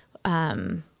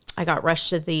 I got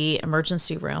rushed to the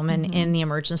emergency room, and in the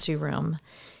emergency room,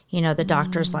 you know, the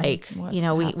doctor's like, you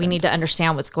know, we need to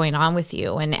understand what's going on with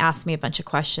you, and asked me a bunch of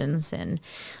questions. And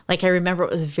like, I remember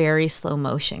it was very slow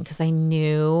motion, because I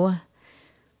knew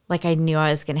I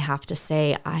was going to have to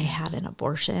say I had an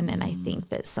abortion, and I think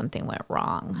that something went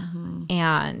wrong.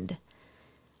 And,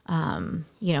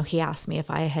 you know, he asked me if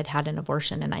I had had an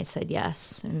abortion, and I said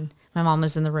yes. And my mom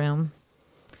was in the room.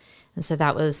 And so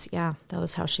that was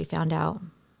how she found out.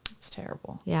 It's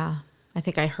terrible. Yeah. I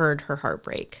think I heard her heart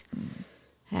break.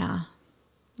 Yeah.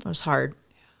 It was hard.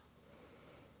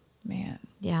 Man.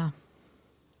 Yeah.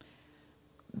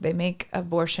 they make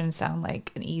abortion sound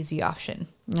like an easy option.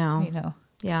 No. You know,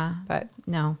 Yeah. but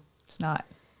No. it's not.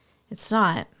 It's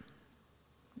not.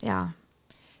 Yeah.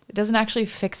 It doesn't actually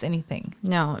fix anything.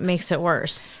 No, it makes it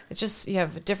worse. It's just you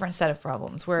have a different set of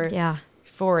problems where Yeah.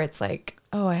 before it's like,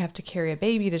 oh, I have to carry a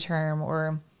baby to term,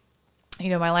 or, you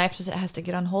know, my life just has to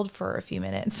get on hold for a few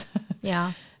minutes.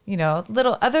 Yeah. You know,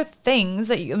 little other things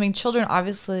that I mean, children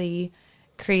obviously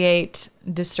create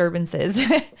disturbances,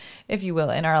 if you will,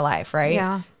 in our life, right?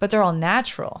 Yeah. But they're all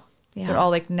natural. Yeah. They're all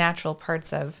like natural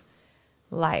parts of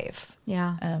life.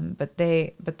 Yeah. But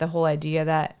the whole idea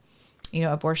that, you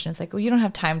know, abortion is like, well, you don't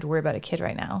have time to worry about a kid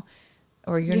right now,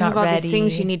 or you're You not have all ready. these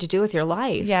things you need to do with your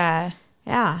life. Yeah.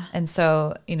 Yeah. And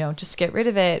so, you know, just get rid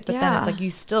of it. But then it's Yeah. like you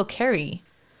still carry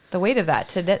the weight of that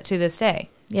to this day.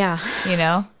 Yeah. You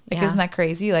know, like Yeah. isn't that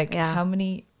crazy? Like Yeah. how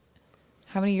many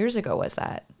years ago was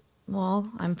that? Well,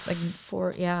 I'm like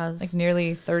four. Yeah. Like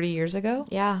nearly 30 years ago.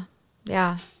 Yeah.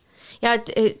 Yeah. Yeah.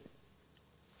 It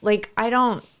like, I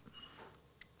don't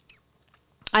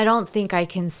think I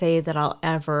can say that I'll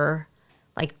ever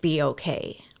like be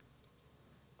okay.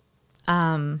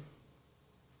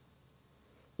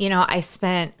 You know, I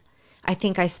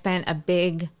think I spent a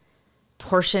big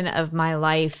portion of my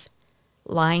life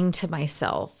lying to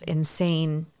myself and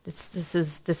saying this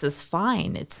is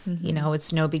fine. It's, you know,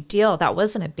 it's no big deal. That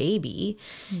wasn't a baby,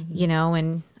 you know,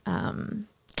 and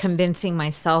convincing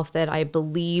myself that I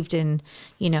believed in,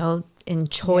 you know, in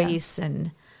choice and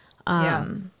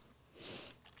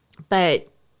but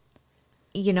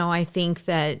you know, I think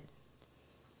that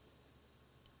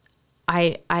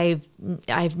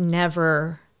I've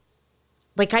never,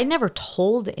 like, I never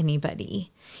told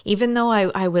anybody, even though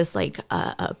I was like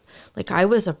I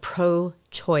was a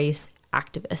pro-choice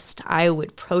activist. I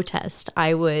would protest.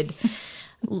 I would,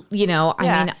 you know,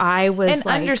 I mean, I was and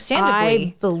like, understandably,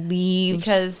 I believed,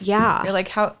 because you're like,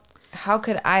 how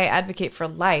could I advocate for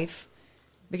life?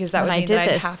 Because that When would I mean did that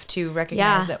I'd this. have to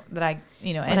recognize Yeah. that I,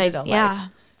 you know, but ended a life. yeah,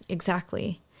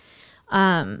 exactly.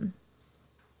 But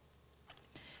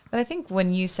I think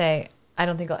when you say, I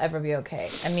don't think I'll ever be okay,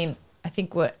 I mean, I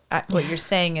think what you're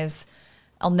saying is,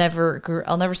 I'll never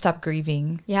stop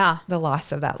grieving Yeah. the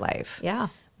loss of that life. Yeah.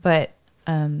 But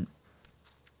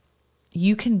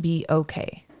you can be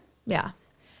okay. Yeah.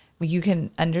 You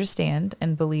can understand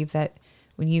and believe that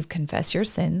when you've confessed your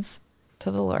sins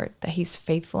to the Lord, that He's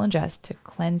faithful and just to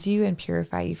cleanse you and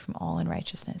purify you from all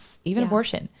unrighteousness, even Yeah.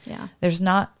 abortion. Yeah.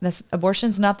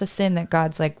 Abortion's not the sin that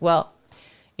God's like, well,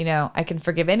 you know, I can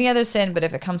forgive any other sin, but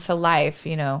if it comes to life,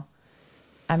 you know,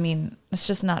 I mean, it's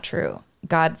just not true.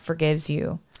 God forgives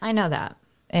you. I know that.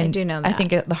 And I do know that. I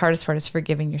think the hardest part is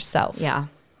forgiving yourself. Yeah.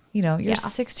 You know, your Yeah.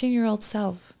 16-year-old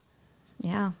self.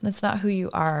 Yeah. That's not who you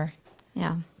are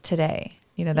Yeah. today.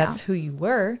 You know, that's who you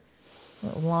were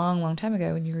a long, long time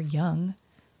ago when you were young.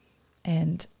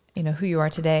 And, you know, who you are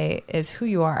today is who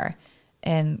you are.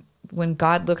 And when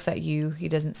God looks at you, He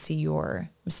doesn't see your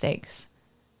mistakes.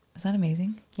 Is that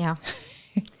amazing? Yeah.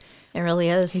 It really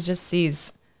is. He just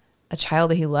sees a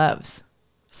child that He loves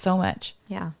so much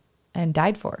Yeah. and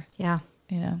died for, Yeah.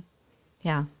 you know?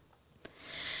 Yeah.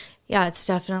 Yeah, it's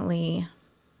definitely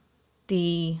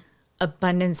the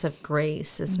abundance of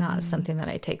grace is not something that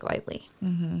I take lightly,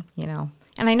 you know?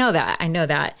 And I know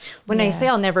that. When I say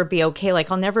I'll never be okay,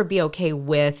 like I'll never be okay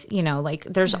with, you know, like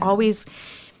there's always,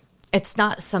 it's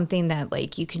not something that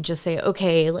like you can just say,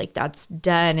 okay, like that's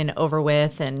done and over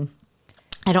with and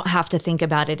I don't have to think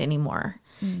about it anymore.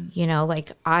 You know,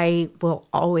 like I will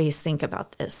always think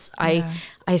about this. I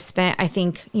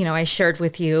think, you know, I shared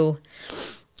with you,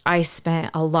 I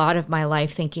spent a lot of my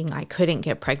life thinking I couldn't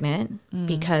get pregnant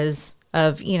because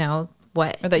of, you know,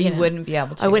 what. Or that you know, wouldn't be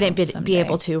able to. I wouldn't be someday.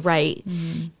 able to, right.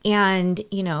 And,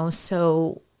 you know,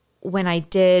 so when I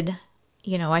did,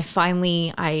 you know, I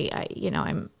finally, you know,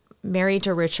 I'm married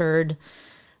to Richard.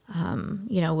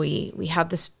 You know, we have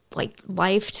this like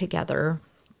life together.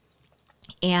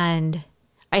 And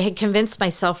I had convinced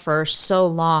myself for so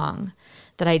long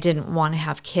that I didn't want to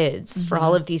have kids for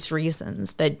all of these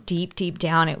reasons. But deep, deep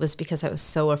down, it was because I was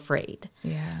so afraid.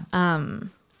 Yeah.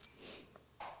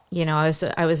 You know,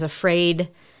 I was afraid,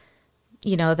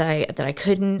 you know, that I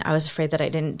couldn't. I was afraid that I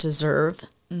didn't deserve,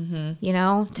 you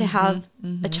know, to have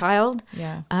a child.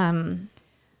 Yeah.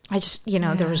 I just, you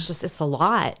know, there was just, it's a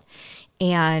lot.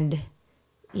 And,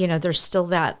 you know, there's still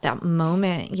that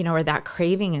moment, you know, or that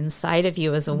craving inside of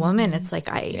you as a woman. It's like,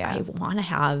 I want to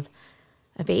have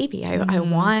a baby. I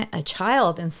want a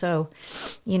child. And so,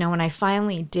 you know, when I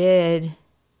finally did,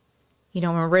 you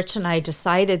know, when Rich and I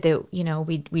decided that, you know,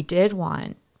 we did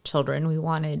want children, we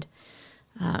wanted,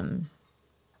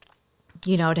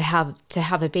 you know, to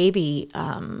have a baby,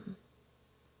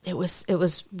 it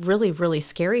was really, really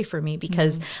scary for me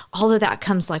because all of that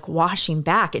comes like washing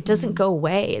back. It doesn't go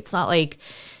away. It's not like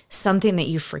something that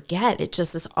you forget. It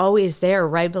just is always there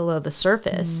right below the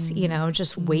surface, you know,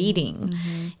 just waiting.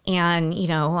 And, you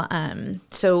know,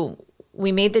 so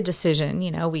we made the decision,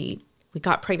 you know, we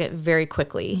got pregnant very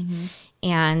quickly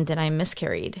and then I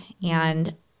miscarried.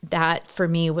 And that for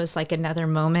me was like another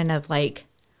moment of like,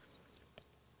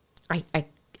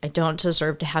 I don't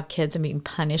deserve to have kids. I'm being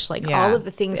punished. Like all of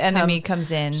the things. The enemy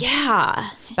comes in. Yeah.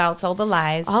 Spouts all the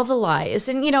lies. All the lies.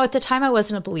 And, you know, at the time I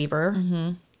wasn't a believer.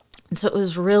 And so it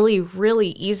was really, really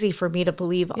easy for me to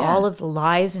believe all of the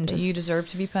lies and just. You deserve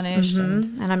to be punished.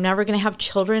 And I'm never going to have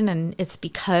children. And it's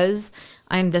because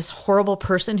I'm this horrible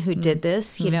person who did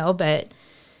this, you know, but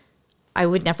I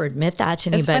would never admit that to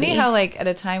anybody. It's funny how, like, at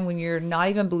a time when you're not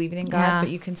even believing in God, but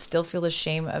you can still feel the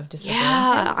shame of disobeying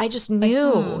Him. I just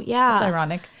knew. Like, that's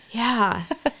ironic. Yeah.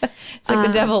 It's like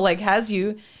the devil, like, has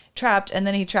you trapped, and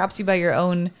then he traps you by your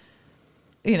own,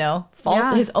 you know,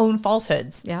 his own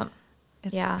falsehoods. Yeah.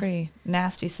 It's a pretty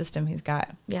nasty system he's got.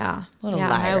 Yeah. What a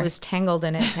liar. I was tangled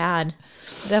in it bad.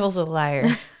 The devil's a liar.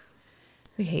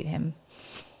 We hate him.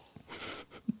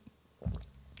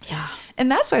 Yeah. And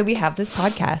that's why we have this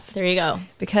podcast. There you go.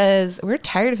 Because we're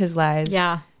tired of his lies.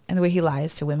 Yeah. And the way he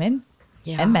lies to women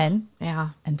and men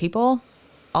and people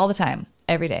all the time,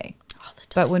 every day. All the time.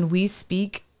 But when we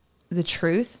speak the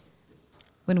truth,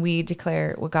 when we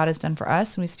declare what God has done for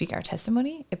us, when we speak our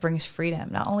testimony, it brings freedom,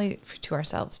 not only to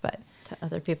ourselves, but to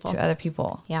other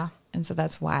people. Yeah. And so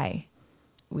that's why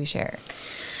we share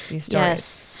these stories.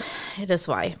 Yes, it is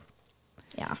why.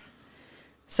 Yeah.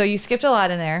 So you skipped a lot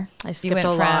in there. I skipped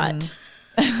a lot.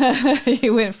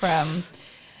 You went from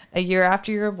a year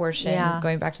after your abortion,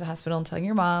 going back to the hospital and telling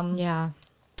your mom,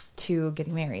 to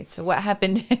getting married. So what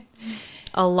happened?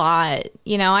 A lot.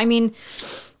 You know, I mean,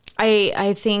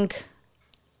 I think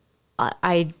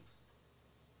I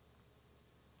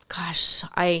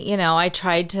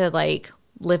tried to like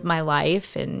live my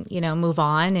life and, you know, move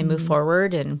on and move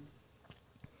forward. And,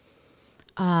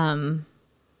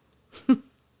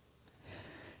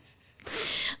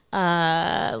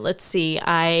 let's see,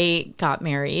 I got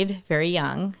married very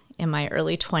young in my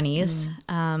early 20s.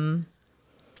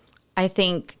 I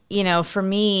think, you know, for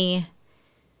me,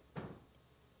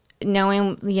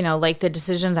 knowing, you know, like the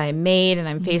decisions I made and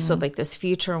I'm faced with like this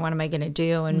future and what am I going to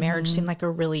do? And marriage seemed like a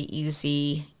really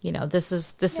easy, you know, this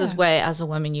is what as a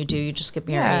woman you do. You just get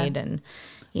married and,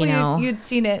 you know. You'd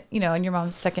seen it, you know, in your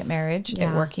mom's second marriage, it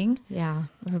working. Yeah.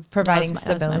 Providing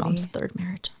stability. That was my mom's third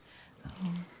marriage.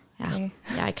 Okay.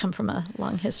 Yeah, I come from a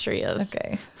long history of.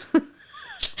 Okay.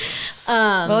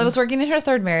 Well, it was working in her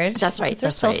third marriage. That's right. They're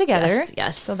still together.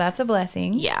 Yes. So that's a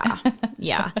blessing. Yeah.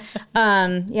 Yeah.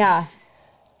 Yeah.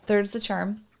 Third's the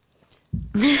charm.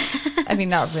 I mean,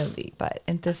 not really, but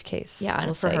in this case, yeah,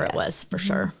 we'll for her it was for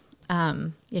sure. Yeah,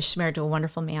 she's married to a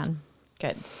wonderful man.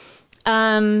 Good.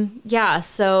 Yeah.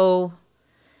 So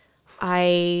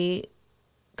I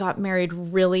got married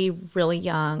really, really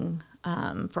young.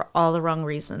 For all the wrong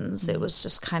reasons. It was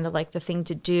just kind of like the thing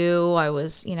to do. I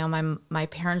was, you know, my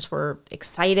parents were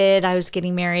excited I was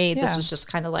getting married. This was just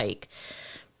kind of like,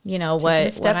 you know,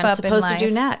 what I'm supposed to do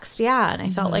next. Yeah. And I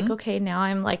felt like, okay, now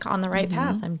I'm like on the right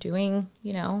path. I'm doing,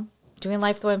 you know, doing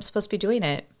life the way I'm supposed to be doing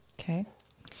it. Okay.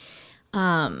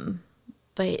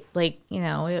 But like, you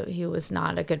know, he was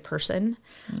not a good person,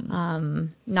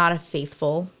 not a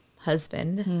faithful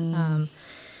husband.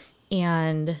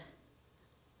 And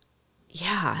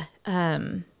yeah,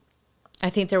 I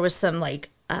think there was some like,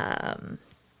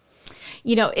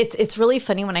 you know, it's really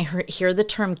funny when I hear the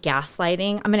term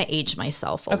gaslighting. I'm going to age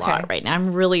myself a lot right now.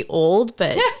 I'm really old,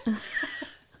 but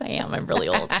I'm really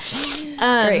old.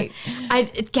 Great.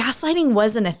 Gaslighting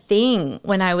wasn't a thing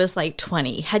when I was like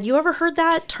 20. Had you ever heard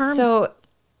that term? So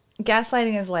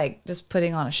gaslighting is like just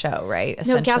putting on a show, right?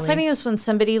 No, gaslighting is when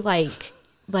somebody like.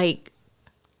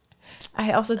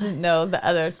 I also didn't know the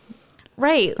other.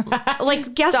 Right.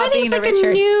 Like gaslighting is like a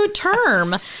new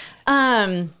term.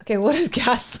 Okay, what is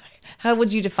gaslighting? How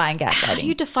would you define gaslighting? How do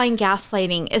you define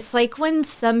gaslighting? It's like when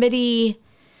somebody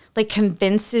like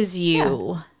convinces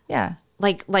you. Yeah.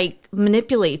 Like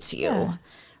manipulates you.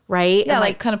 Right? Yeah,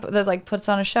 like kind of like puts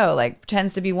on a show, like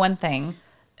pretends to be one thing.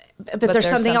 But there's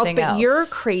something else. But you're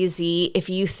crazy if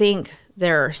you think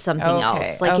they're something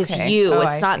else. Like it's you.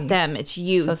 It's not them. It's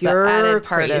you. So it's you're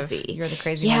crazy. You're the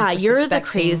crazy one. Yeah, you're the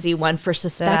crazy one for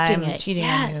suspecting it. Cheating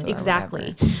yes, on you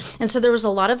exactly. And so there was a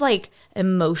lot of like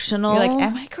emotional. You're like,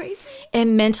 am I crazy?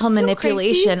 And mental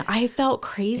manipulation. Crazy? I felt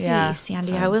crazy, yeah,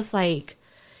 Sandy. I was like,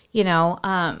 you know,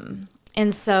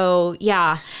 and so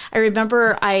yeah, I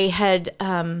remember I had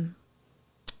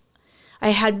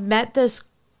met this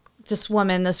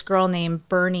this girl named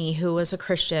Bernie, who was a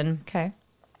Christian. Okay.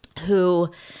 Who,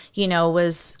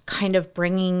 was kind of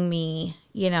bringing me,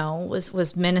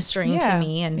 was ministering to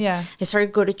me. And I started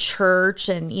to go to church,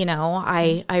 and,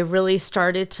 I really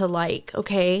started to like,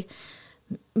 okay,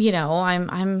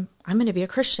 I'm going to be a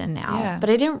Christian now. Yeah. But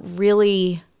I didn't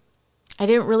really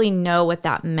know what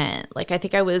that meant. Like, I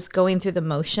think I was going through the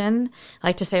motion. I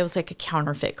like to say I was like a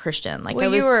counterfeit Christian. Like,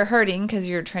 you were hurting because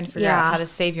you were trying to figure out how to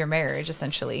save your marriage,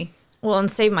 essentially. Well, and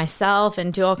save myself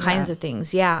and do all kinds of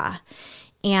things. Yeah.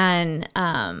 And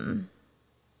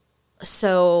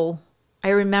so I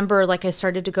remember, like, I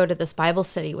started to go to this Bible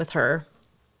study with her.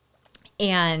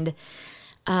 And,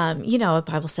 a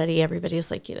Bible study, everybody's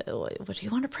like, what do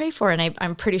you want to pray for? And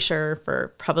I'm pretty sure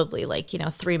for probably like,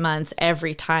 3 months,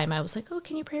 every time I was like, oh,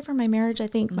 can you pray for my marriage? I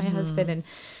think my husband.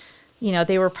 And,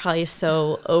 they were probably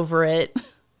so over it.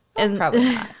 And probably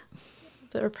not.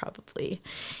 They were probably.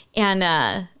 And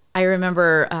I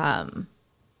remember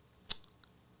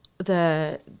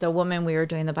the woman we were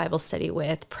doing the Bible study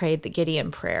with prayed the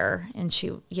Gideon prayer, and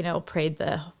she, prayed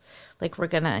we're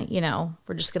gonna,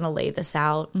 we're just gonna lay this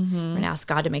out. We're gonna ask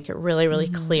God to make it really, really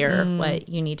clear what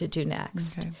you need to do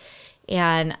next. Okay.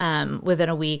 And within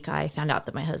a week, I found out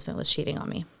that my husband was cheating on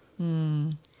me.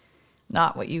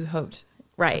 Not what you hoped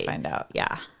to find out.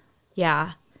 Yeah.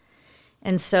 Yeah.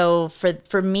 And so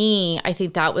for me, I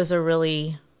think that was a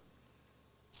really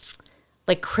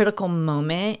like critical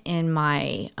moment in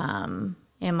my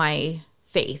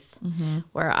faith,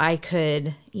 where I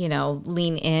could,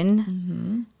 lean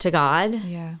in to God.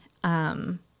 Yeah.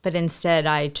 But instead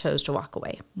I chose to walk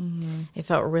away. I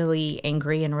felt really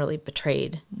angry and really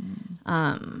betrayed,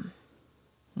 and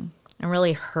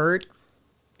really hurt.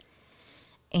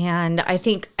 And I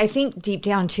think deep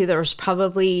down too, there was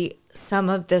probably some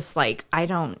of this, like, I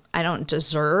don't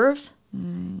deserve,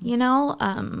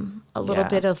 a little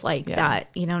bit of like that,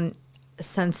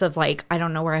 sense of like, I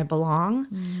don't know where I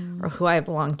belong or who I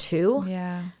belong to.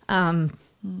 Yeah.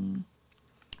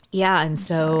 Yeah. And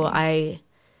so I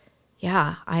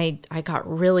got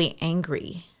really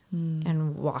angry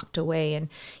and walked away. And,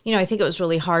 I think it was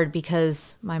really hard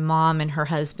because my mom and her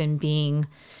husband being,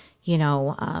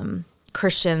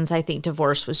 Christians, I think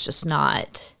divorce was just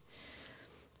not,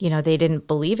 they didn't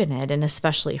believe in it. And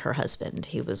especially her husband,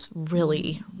 he was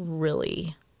really,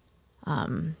 really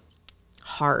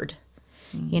hard,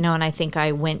 and I think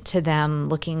I went to them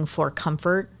looking for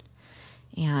comfort,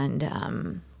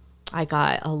 and I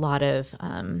got a lot of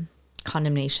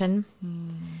condemnation,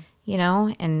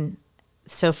 and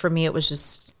so for me, it was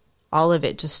just, all of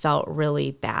it just felt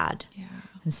really bad. Yeah.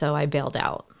 And so I bailed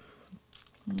out.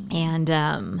 And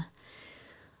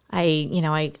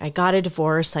I got a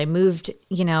divorce. I moved,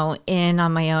 in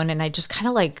on my own, and I just kind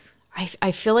of like,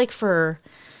 I feel like for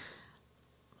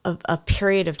a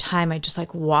period of time, I just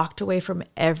like walked away from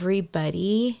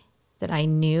everybody that I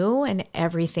knew and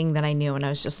everything that I knew. And I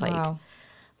was just like, wow.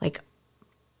 like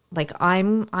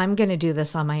I'm going to do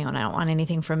this on my own. I don't want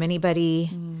anything from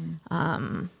anybody.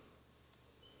 And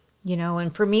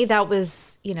for me, that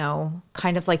was,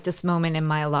 kind of like this moment in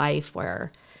my life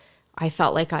where I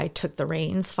felt like I took the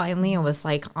reins finally and was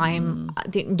like,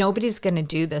 nobody's going to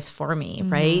do this for me.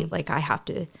 Right. Like I have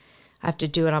to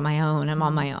do it on my own. I'm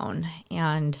on my own.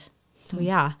 And so,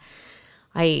 yeah,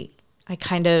 I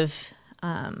kind of,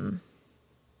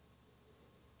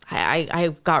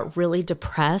 I got really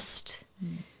depressed,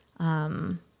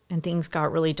 and things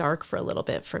got really dark for a little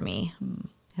bit for me.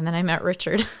 And then I met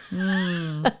Richard.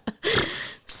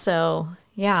 So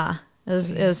yeah, it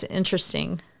was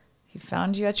interesting. He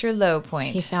found you at your low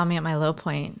point. He found me at my low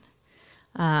point.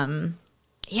 Yeah,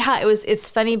 it's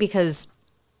funny because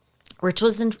Rich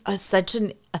was such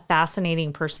a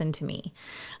fascinating person to me.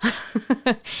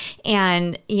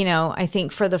 And, I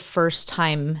think for the first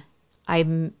time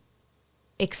I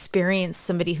experienced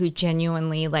somebody who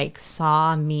genuinely like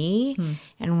saw me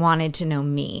and wanted to know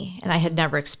me. And I had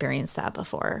never experienced that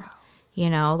before,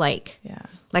 like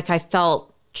I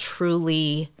felt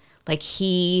truly like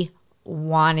he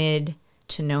wanted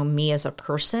to know me as a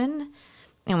person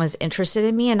and was interested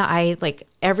in me. And I, like,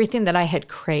 everything that I had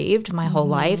craved my whole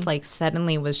life, like,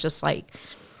 suddenly was just like,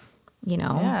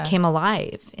 came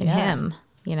alive in him,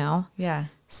 Yeah.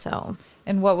 So.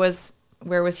 And where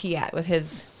was he at with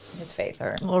his faith?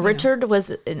 Or Richard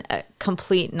was a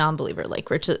complete non-believer.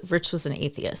 Like Rich was an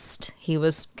atheist. He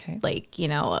was like,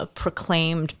 a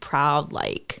proclaimed proud,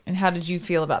 like. And how did you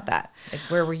feel about that? Like,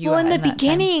 where were you? Well, in the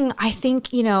beginning, I think,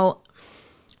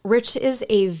 Rich is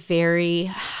a very,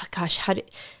 gosh,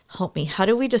 help me. How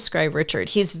do we describe Richard?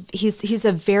 He's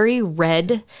a very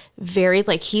read, very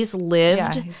like he's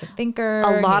lived. Yeah, he's a thinker.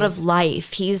 A lot of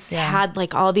life. He's had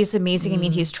like all these amazing. I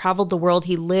mean, he's traveled the world.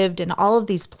 He lived in all of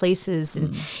these places,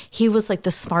 and he was like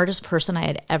the smartest person I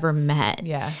had ever met.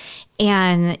 Yeah.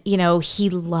 And, you know, he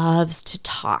loves to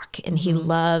talk and he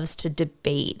loves to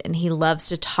debate and he loves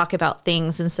to talk about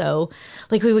things. And so,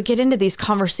 like, we would get into these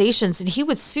conversations and he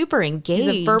would super engage.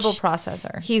 He's a verbal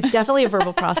processor. He's definitely a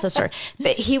verbal processor.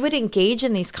 But he would engage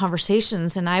in these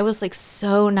conversations. And I was, like,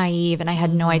 so naive and I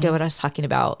had no idea what I was talking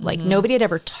about. Like, nobody had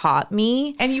ever taught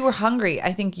me. And you were hungry.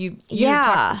 I think you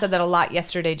said that a lot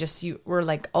yesterday. Just you were,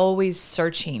 like, always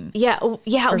searching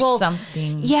for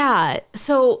something. Yeah.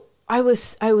 So I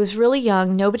was really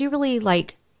young. Nobody really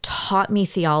like taught me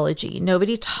theology.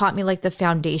 Nobody taught me like the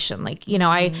foundation. Like, you know,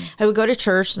 I would go to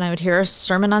church and I would hear a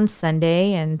sermon on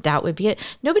Sunday and that would be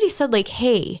it. Nobody said like,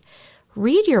 hey,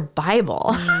 read your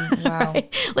Bible. Wow.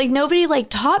 Right? Like nobody like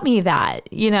taught me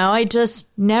that, you know, I just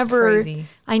never,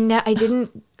 I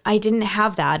didn't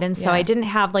have that. And so I didn't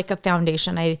have like a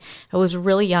foundation. I was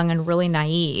really young and really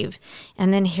naive.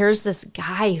 And then here's this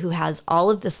guy who has all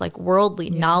of this like worldly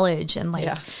knowledge and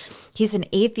like, he's an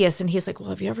atheist and he's like, well,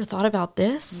 have you ever thought about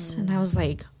this? And I was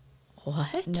like,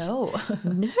 what? No.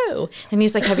 No. And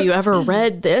he's like, have you ever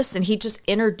read this? And he just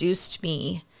introduced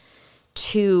me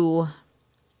to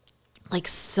like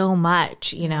so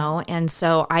much, you know? And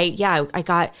so I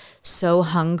got so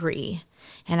hungry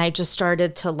and I just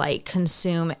started to like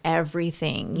consume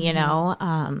everything, you know?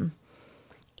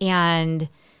 And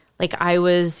like I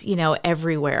was, you know,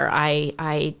 everywhere.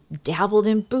 I dabbled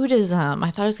in Buddhism. I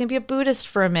thought I was going to be a Buddhist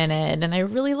for a minute and I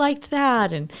really liked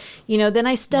that. And, you know, then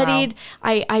I studied,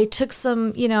 I took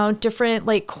some, you know, different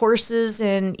like courses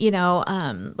and, you know,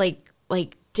 like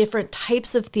different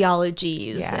types of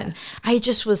theologies. And I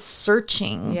just was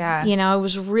searching, you know, I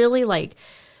was really like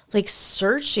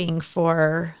searching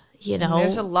for, you know,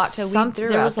 there's a lot to weed through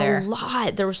there was out there. a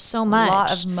lot. There was so much. A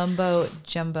lot of mumbo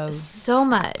jumbo. So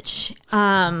much.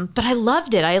 But I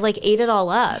loved it. I like ate it all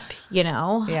up, you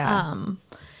know? Yeah.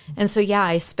 And so,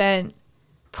 I spent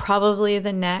probably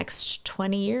the next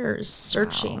 20 years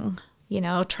searching, you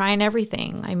know, trying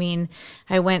everything. I mean,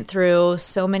 I went through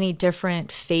so many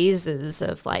different phases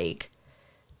of like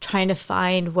trying to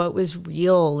find what was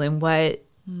real and what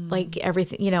like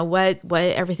everything, you know, what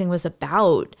everything was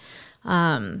about.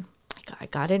 I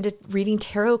got into reading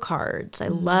tarot cards. I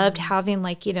loved having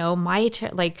like, you know, I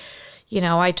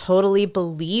totally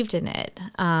believed in it.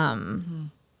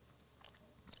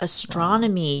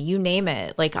 Astronomy, you name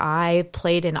it. Like I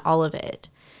played in all of it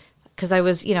because I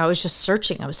was just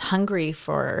searching. I was hungry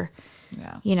for,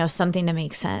 you know, something to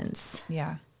make sense.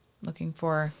 Yeah. Looking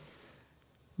for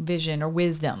vision or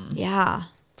wisdom. Yeah.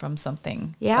 From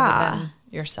something. Yeah. Other than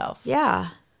yourself.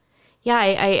 Yeah. Yeah,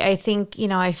 I think, you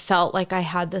know, I felt like I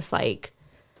had this like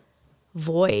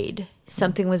void.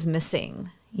 Something was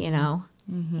missing, you know,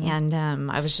 and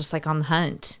I was just like on the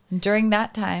hunt. During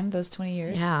that time, those 20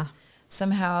 years,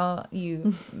 somehow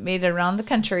you made it around the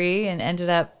country and ended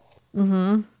up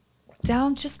down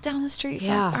the street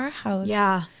from our house.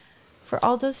 Yeah. For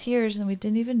all those years, and we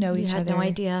didn't even know each other. Had no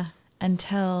idea.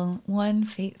 Until one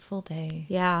fateful day.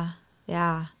 Yeah,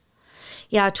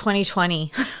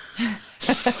 2020.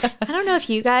 I don't know if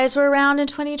you guys were around in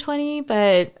 2020,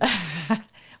 but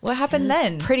what happened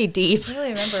then? Pretty deep. I really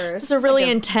remember. It was a really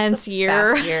intense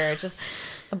year. Fast year, just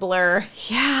a blur.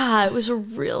 Yeah, it was a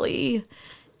really.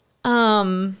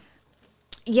 I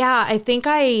think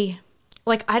I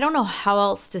don't know how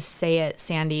else to say it,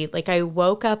 Sandy. Like I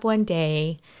woke up one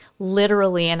day,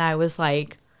 literally, and I was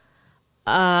like,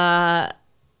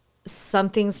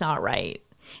 something's not right.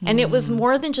 And it was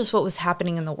more than just what was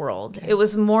happening in the world. Okay. It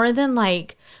was more than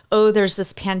like, oh, there's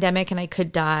this pandemic and I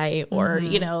could die, or,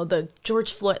 you know, the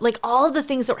George Floyd, like all of the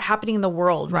things that were happening in the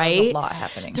world, right? There was a lot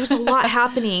happening. There was a lot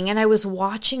happening. And I was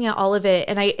watching all of it.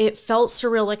 And it felt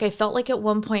surreal. Like I felt like at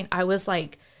one point I was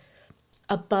like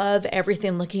above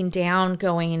everything, looking down,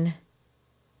 going,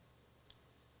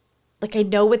 like, I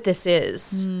know what this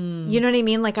is. You know what I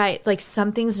mean? Like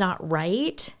something's not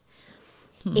right.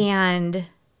 And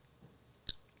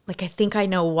like, I think I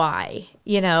know why,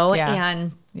 you know?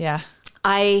 And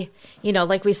I, you know,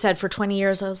 like we said, for 20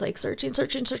 years, I was like searching,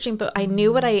 but I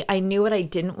knew what I knew what I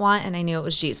didn't want. And I knew it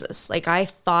was Jesus. Like I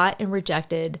fought and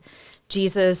rejected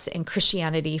Jesus and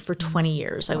Christianity for 20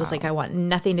 years. I was like, I want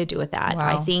nothing to do with that.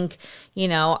 I think, you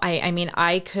know, I mean,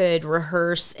 I could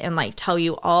rehearse and like tell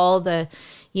you all the,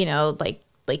 you know, like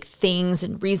things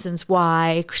and reasons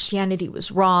why Christianity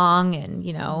was wrong. And,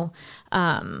 you know,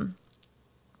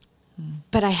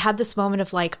 but I had this moment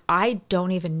of like, I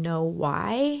don't even know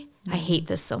why I hate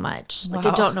this so much. Like,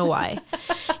 Wow. I don't know why.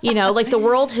 Like the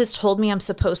world has told me I'm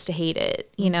supposed to hate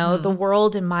it. The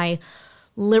world and my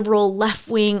liberal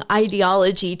left-wing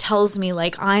ideology tells me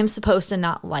like I'm supposed to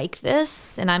not like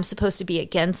this and I'm supposed to be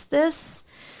against this.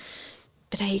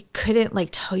 But I couldn't like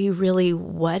tell you really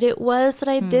what it was that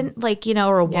I didn't like,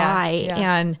 or why. Yeah.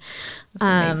 And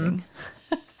That's amazing.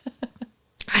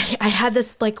 I had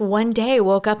this like one day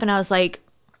woke up and I was like,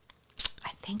 I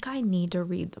think I need to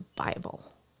read the Bible.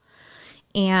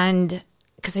 And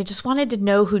because I just wanted to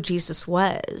know who Jesus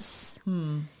was.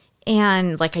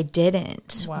 And like I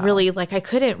didn't really, like I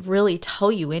couldn't really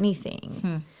tell you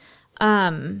anything.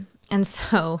 And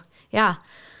so, yeah,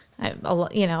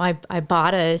 I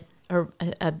bought a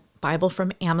Bible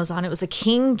from Amazon. It was a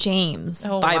King James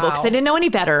Bible because I didn't know any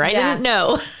better. I didn't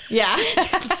know. Yeah.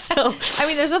 So, I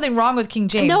mean, there's nothing wrong with King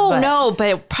James. No, but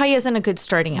it probably isn't a good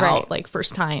starting out, like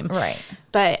first time. Right.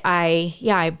 But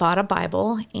I bought a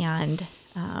Bible and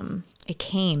it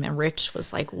came and Rich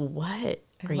was like, what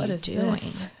are you doing?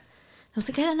 This? I was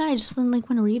like, I don't know. I just like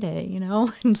want to read it,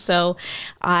 And so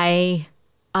I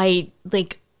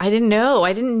didn't know.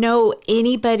 I didn't know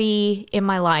anybody in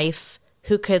my life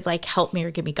who could like help me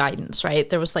or give me guidance, right?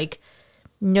 There was like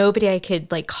nobody I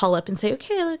could like call up and say,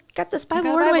 okay, I got this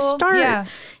Bible. Where do I start?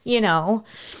 Yeah.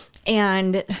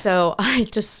 And so I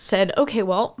just said, okay,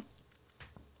 well,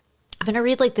 I'm going to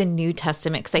read like the New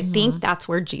Testament because I think that's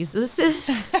where Jesus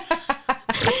is.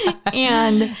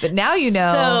 But now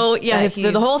So yeah,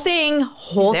 the whole thing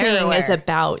everywhere. is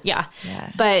about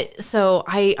But so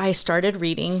I started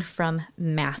reading from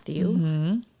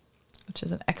Matthew, which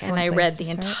is an excellent. and I place read to the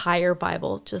start. entire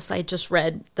Bible. I just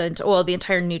read the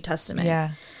entire New Testament.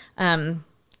 Yeah.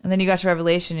 And then you got to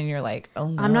Revelation, and you're like, "Oh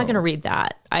no, I'm not going to read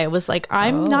that." I was like,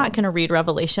 "I'm not going to read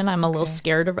Revelation. I'm a little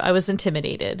scared of." I was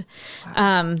intimidated,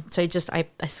 so I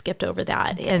skipped over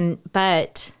that.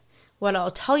 But what I'll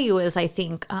tell you is, I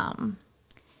think, and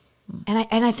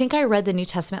I think I read the New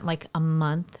Testament like a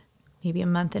month, maybe a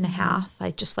month and a half.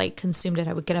 I just like consumed it.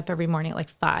 I would get up every morning at like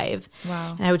 5,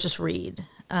 and I would just read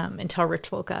until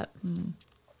Rich woke up,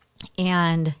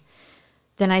 and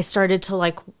then I started to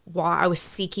like, I was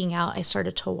seeking out, I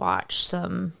started to watch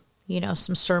some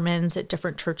sermons at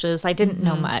different churches. I didn't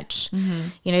know much,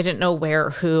 I didn't know where,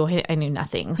 who, I knew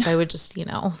nothing. So I would just,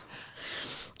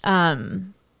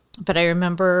 but I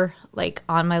remember like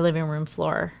on my living room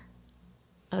floor,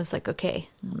 I was like, okay,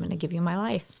 I'm going to give you my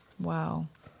life. Wow.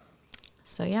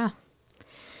 So yeah,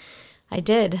 I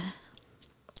did.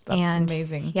 That's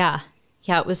amazing. Yeah,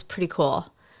 it was pretty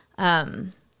cool.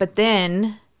 But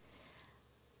then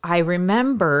I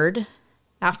remembered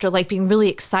after like being really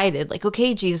excited, like,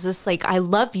 okay, Jesus, like I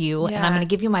love you and I'm going to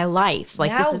give you my life.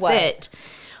 Like Now this is what? it.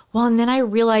 Well, and then I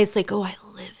realized like, oh, I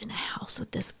live in a house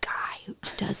with this guy who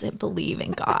doesn't believe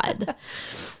in God.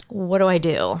 What do I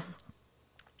do?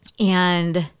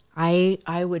 And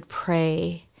I would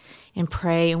pray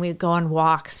and we'd go on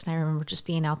walks. And I remember just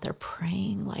being out there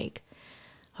praying like,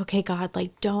 okay, God,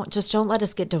 like don't let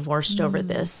us get divorced over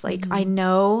this. Like I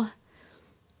know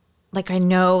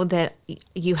that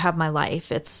you have my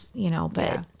life. It's,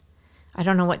 but I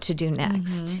don't know what to do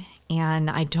next. And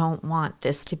I don't want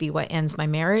this to be what ends my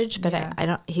marriage, but I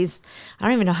don't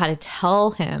even know how to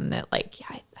tell him that like,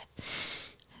 I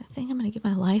think I'm going to give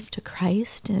my life to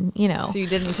Christ. And, So you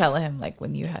didn't tell him like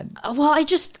when you had. Well,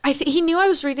 he knew I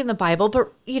was reading the Bible,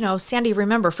 but Sandy,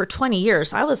 remember for 20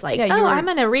 years, I was like, I'm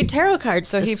going to read tarot cards.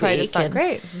 So he probably just thought, and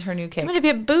great, this is her new kick. I'm going to be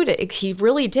a Buddha. He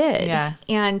really did. Yeah.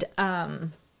 And,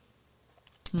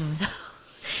 so,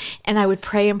 and I would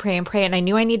pray and pray and pray. And I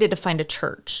knew I needed to find a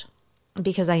church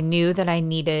because I knew that I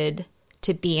needed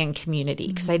to be in community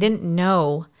because I didn't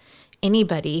know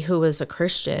anybody who was a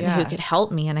Christian who could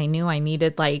help me. And I knew I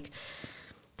needed like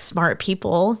smart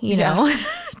people,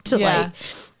 to like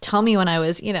tell me when I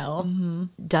was,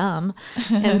 dumb.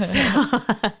 And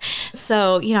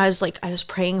so, I was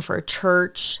praying for a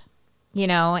church,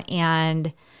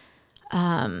 and,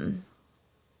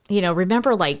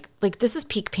 remember like this is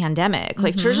peak pandemic,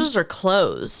 like churches are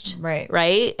closed.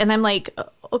 Right. And I'm like,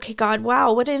 okay, God,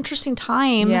 wow, what an interesting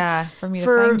time. Yeah. For me to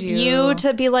find you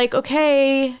to be like,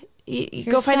 okay,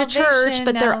 go find a church,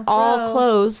 but they're all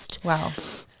closed. Wow.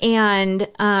 And,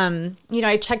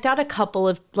 I checked out a couple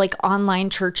of like online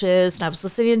churches and I was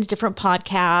listening to different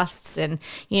podcasts and,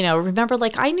 remember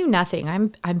like I knew nothing.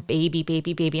 I'm baby.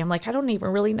 I'm like, I don't even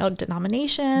really know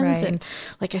denominations. Right. And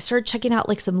like, I started checking out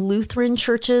like some Lutheran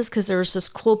churches cause there was this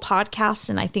cool podcast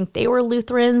and I think they were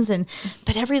Lutherans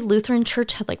but every Lutheran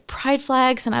church had like pride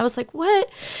flags. And I was like,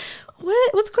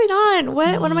 what's going on?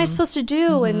 What am I supposed to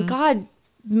do? And God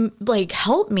like,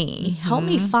 help me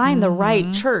find the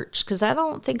right church, because I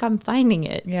don't think I'm finding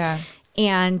it. Yeah.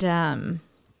 And I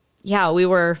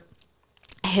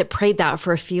had prayed that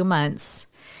for a few months,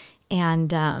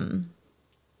 and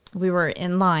we were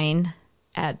in line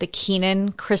at the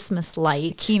Keenan Christmas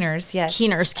light. Keeners, yes.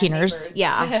 Keeners,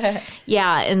 yeah.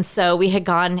 Yeah, and so we had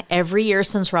gone every year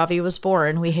since Ravi was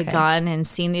born. We had gone and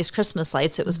seen these Christmas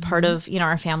lights. It was part of,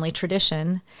 our family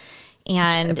tradition.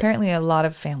 And it's apparently a lot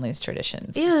of families'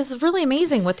 traditions. It was really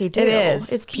amazing what they do. It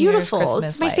is. It's beautiful.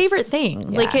 It's my favorite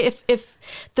thing. Yeah. Like,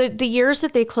 if the years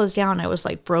that they closed down, I was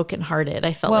like brokenhearted.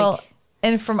 I felt like.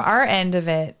 And from our end of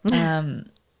it,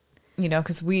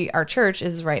 because our church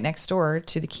is right next door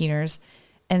to the Keeners.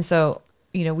 And so,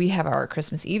 we have our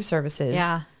Christmas Eve services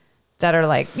that are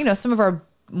like, some of our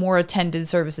more attended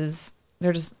services.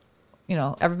 They're just,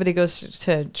 everybody goes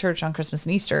to church on Christmas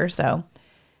and Easter.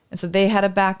 And so they had a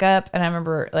backup. And I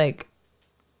remember like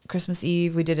Christmas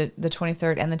Eve, we did it the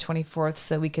 23rd and the 24th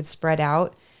so we could spread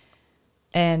out.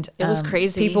 And it was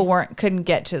crazy. People couldn't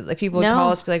get to, like, people would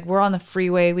call us, be like, we're on the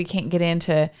freeway, we can't get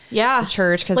into the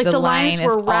church because the line is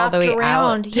all the way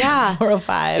around. Yeah,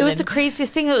 405. It was the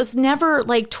craziest thing. It was never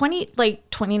like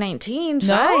 2019.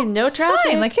 Fine, no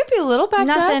traffic. Fine. Like, it'd be a little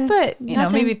backed up, but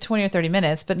maybe 20 or 30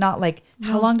 minutes, but not like.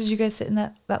 How long did you guys sit in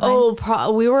that line?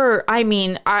 Oh, we were. I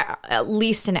mean, at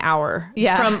least an hour.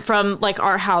 Yeah. From like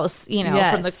our house,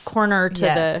 from the corner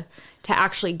to to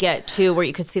actually get to where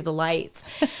you could see the lights.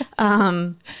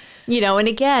 And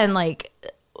again, like,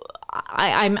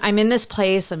 I'm in this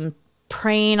place, I'm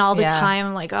praying all the time.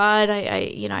 I'm like, God,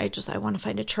 I want to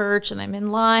find a church, and I'm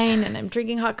in line and I'm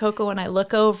drinking hot cocoa, and I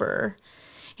look over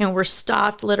and we're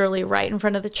stopped literally right in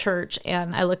front of the church.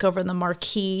 And I look over and the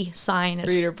marquee sign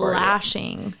is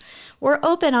flashing. We're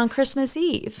open on Christmas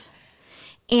Eve.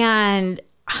 And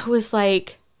I was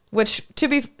like, which, to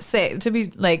be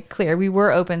like clear, we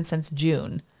were open since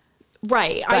June.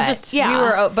 Right. We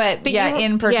were, but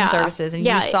in-person services, and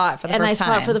you saw it for the first time. And I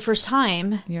saw it for the first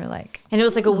time. You're like, and it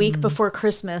was like a week before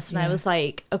Christmas, and I was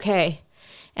like, okay.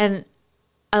 And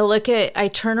I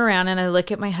turn around and I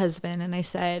look at my husband and I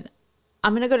said,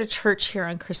 I'm going to go to church here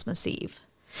on Christmas Eve.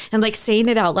 And like saying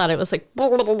it out loud, it was like, blah,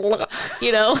 blah, blah, blah,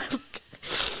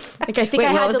 Like, I think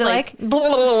I had what was to it like, blah,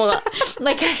 blah, blah, blah.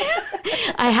 Like,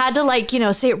 I had to like,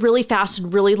 say it really fast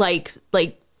and really like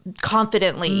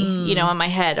confidently, in my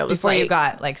head. I was before like, you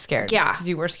got like scared. Yeah. Because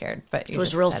you were scared, but you was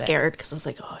just real said scared because I was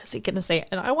like, oh, is he going to say it?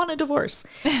 And I want a divorce.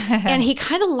 And he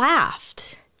kind of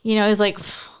laughed, he was like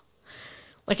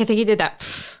I think he did that,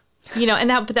 and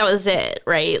that was it.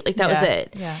 Right. Like that was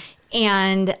it. Yeah.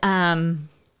 And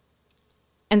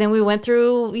then we went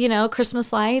through,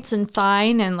 Christmas lights and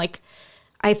fine. And like,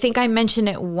 I think I mentioned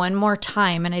it one more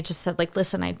time, and I just said, like,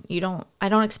 listen, I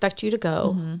don't expect you to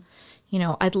go.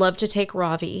 Mm-hmm. I'd love to take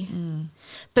Ravi. Mm.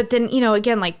 But then,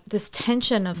 again, like this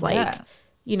tension of like,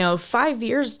 5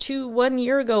 years to 1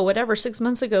 year ago, whatever, 6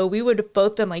 months ago, we would have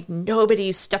both been like,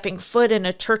 nobody's stepping foot in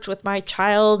a church with my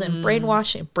child, and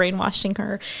brainwashing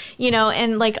her,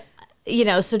 and like,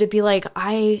 so to be like,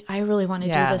 I really want to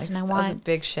do this, and I want, that was a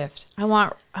big shift. I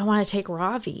want to take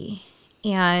Ravi,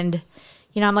 and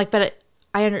I'm like, but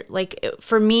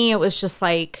for me, it was just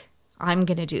like, I'm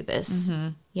gonna do this,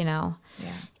 Yeah.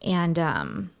 And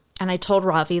I told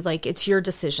Ravi, like, it's your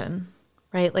decision,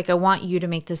 right? Like, I want you to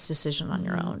make this decision on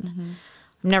your own.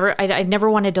 I never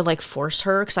wanted to like force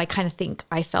her, because I kind of think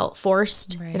I felt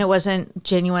forced, and it wasn't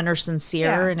genuine or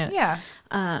sincere.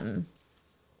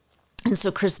 And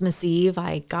so Christmas Eve,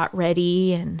 I got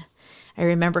ready, and I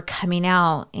remember coming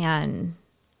out, and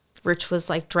Rich was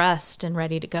like dressed and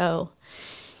ready to go.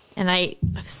 And I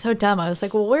was so dumb. I was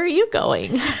like, well, where are you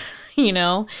going?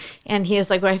 And he was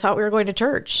like, well, I thought we were going to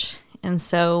church. And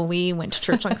so we went to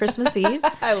church on Christmas Eve.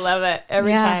 I love it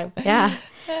every time. Yeah.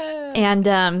 And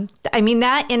I mean,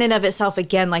 that in and of itself,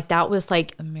 again, like that was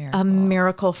like a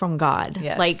miracle from God.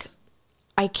 Yes. Like,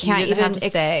 I can't even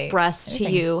express to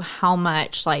you how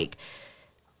much like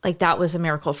that was a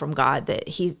miracle from God, that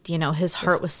he, his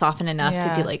heart was softened enough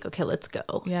to be like, okay, let's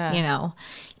go,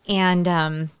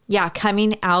 And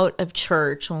coming out of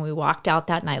church, when we walked out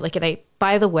that night, like, and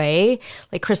by the way,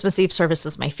 like Christmas Eve service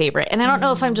is my favorite. And I don't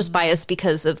know if I'm just biased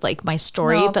because of like my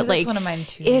story, but like, one of mine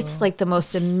too. It's like the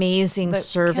most amazing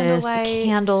service, the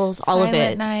candles, all of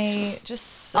it. Night,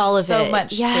 just all of so it.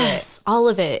 Much to it. All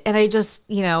of it. And I just,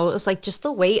 it was like just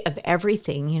the weight of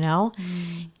everything,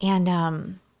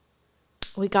 And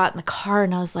we got in the car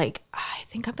and I was like, I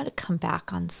think I'm going to come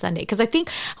back on Sunday. Cause I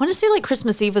want to say like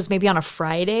Christmas Eve was maybe on a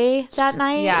Friday that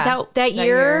night, that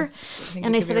year.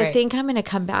 And I said, I think I'm going to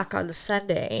come back on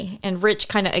Sunday. And Rich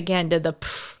kind of again did the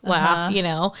laugh, you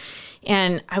know?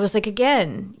 And I was like,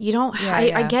 again, you don't,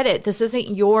 I get it. This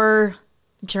isn't your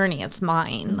journey. It's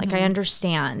mine. Like, I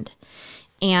understand.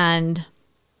 And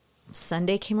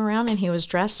Sunday came around and he was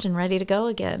dressed and ready to go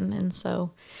again. And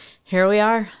so here we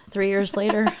are 3 years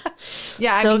later.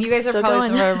 I mean, you guys are probably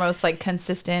some of our most like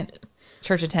consistent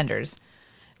church attenders.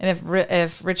 And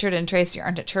if Richard and Tracey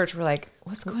aren't at church, we're like,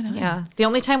 what's going on? Yeah. The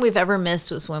only time we've ever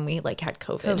missed was when we like had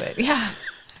COVID. Yeah.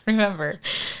 Remember.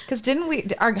 Because didn't we,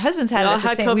 our husbands had it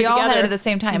at the same, we all had it at the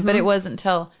same time, but it wasn't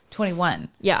until 21.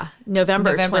 Yeah.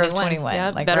 November of 21. Yeah.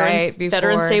 Like right before.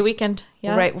 Veterans Day weekend.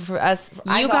 Yeah. Right for us.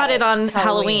 You got it on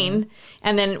Halloween.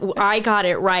 And then I got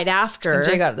it right after. And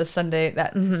Jay got it the Sunday.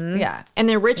 Yeah. And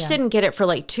then Rich didn't get it for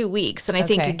like 2 weeks. And I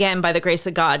think, again, by the grace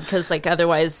of God, because like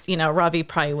otherwise, you know, Robbie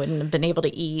probably wouldn't have been able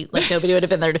to eat. Like nobody would have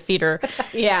been there to feed her.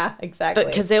 Yeah, exactly. But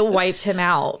because it wiped him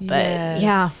out. But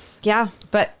yeah.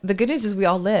 But the good news is we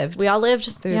all lived. We all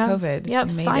lived through COVID. Yeah,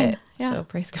 it's fine. It. Yeah. So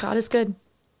praise God. God is good.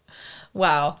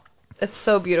 Wow. It's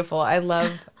so beautiful. I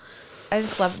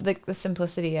just love the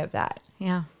simplicity of that.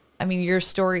 Yeah. I mean, your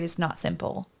story is not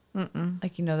simple.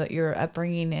 Like, you know, that your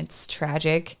upbringing, it's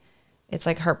tragic. It's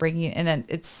like heartbreaking. And then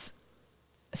it's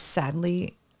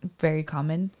sadly very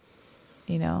common,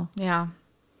 you know? Yeah.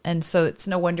 And so it's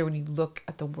no wonder when you look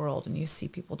at the world and you see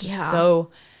people just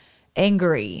so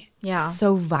angry,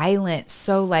 so violent,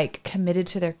 so like committed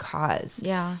to their cause.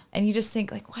 Yeah. And you just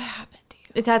think like, what happened to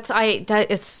you?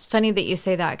 It's funny that you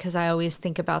say that because I always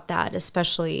think about that,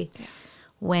 especially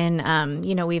when,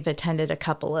 you know, we've attended a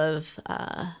couple of,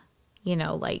 you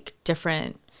know, like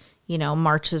different, you know,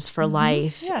 marches for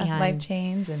life. Yeah. And life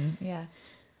chains and yeah.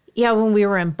 When we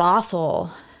were in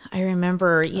Bothell, I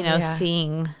remember, you know,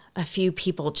 seeing a few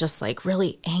people just like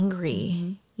really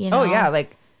angry, you know? Oh yeah.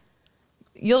 Like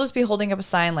you'll just be holding up a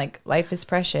sign like life is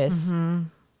precious and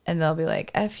they'll be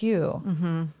like, F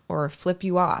you or flip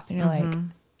you off. And you're like,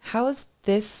 how is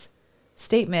this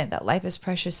statement that life is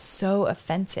precious so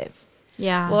offensive?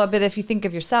 Yeah. Well, but if you think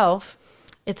of yourself,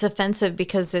 it's offensive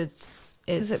because it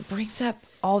brings up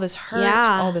all this hurt,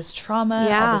 all this trauma,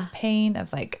 all this pain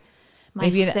of like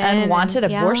maybe an unwanted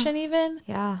abortion even.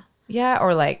 Yeah. Yeah.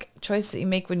 Or like choices that you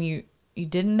make when you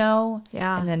didn't know.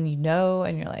 Yeah. And then you know,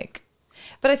 and you're like,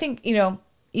 but I think, you know,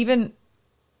 even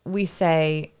we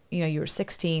say, you know, you were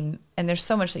 16 and there's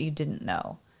so much that you didn't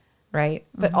know. Right.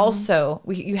 But also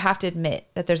you have to admit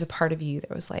that there's a part of you that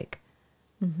was like,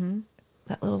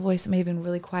 that little voice that may have been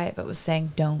really quiet, but was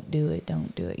saying, don't do it.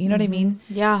 Don't do it. You know what I mean?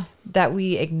 Yeah. That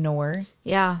we ignore.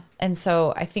 Yeah. And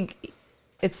so I think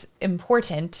it's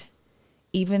important,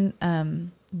 even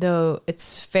though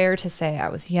it's fair to say I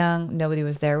was young, nobody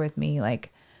was there with me,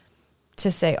 like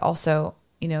to say also,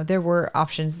 you know, there were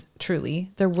options.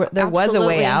 Truly, there was a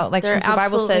way out. Like because the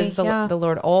Bible says the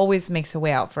Lord always makes a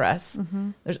way out for us.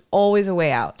 There's always a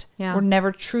way out. Yeah. We're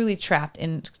never truly trapped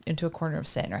into a corner of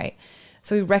sin, right?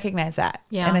 So we recognize that.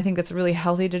 Yeah. And I think that's really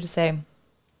healthy to just say,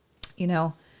 you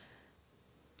know,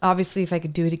 obviously if I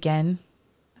could do it again,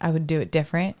 I would do it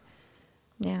different.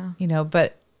 Yeah. You know,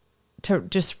 but to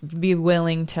just be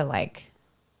willing to like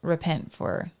repent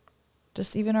for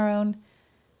just even our own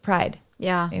pride.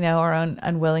 Yeah. You know, our own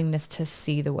unwillingness to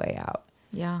see the way out.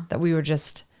 Yeah. That we were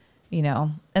just, you know,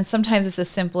 and sometimes it's as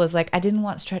simple as like, I didn't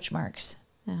want stretch marks.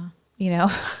 Yeah. You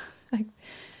know? Like,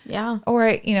 yeah. Or,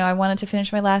 you know, I wanted to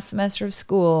finish my last semester of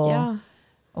school. Yeah.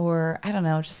 Or, I don't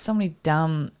know, just so many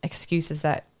dumb excuses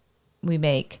that we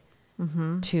make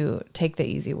to take the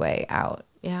easy way out.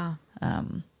 Yeah.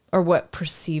 Or what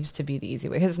perceives to be the easy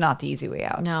way. Because it's not the easy way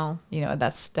out. No. You know,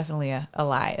 that's definitely a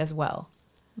lie as well.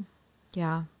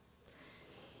 Yeah.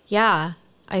 Yeah.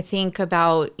 I think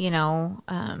about, you know,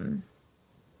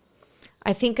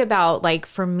 I think about like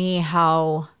for me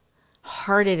how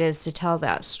hard it is to tell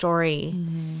that story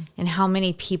and how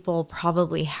many people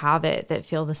probably have it that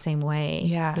feel the same way.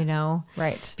 Yeah. You know?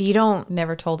 Right. But you don't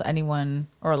never told anyone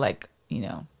or like, you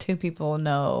know, two people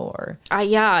know or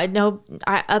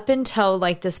up until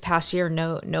like this past year,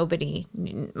 nobody,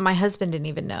 my husband didn't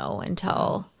even know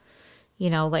until, you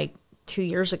know, like 2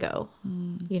 years ago.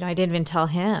 You know, I didn't even tell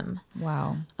him.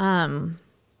 Wow.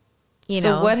 You so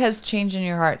know, what has changed in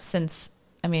your heart since,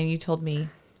 I mean, you told me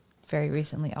very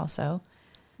recently also.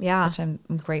 Yeah. Which I'm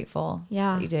grateful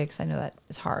that you did, because I know that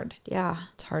it's hard. Yeah.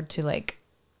 It's hard to like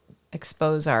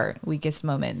expose our weakest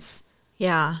moments.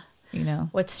 Yeah. You know?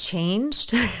 What's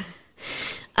changed?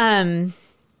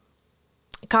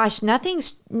 Gosh,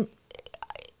 nothing's,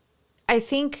 I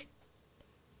think,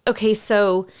 okay,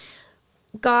 so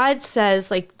God says,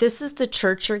 like, this is the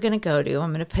church you're going to go to.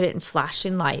 I'm going to put it in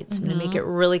flashing lights. I'm going to make it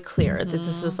really clear that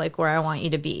this is like where I want you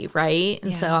to be, right?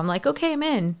 And so I'm like, okay, I'm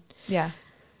in. Yeah.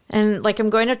 And like, I'm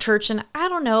going to church, and I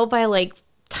don't know, by like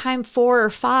time 4 or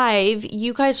 5,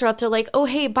 you guys are out there like, oh,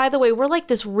 hey, by the way, we're like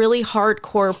this really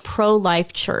hardcore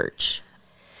pro-life church.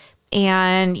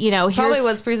 And, you know, Probably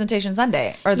was Presentation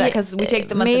Sunday, or that because we take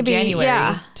the month of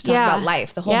January to talk about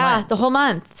life, the whole month. Yeah, the whole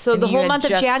month. So And the you whole had month of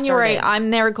just January, started.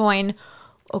 I'm there going,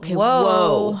 okay,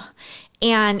 whoa.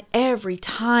 And every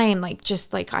time, like,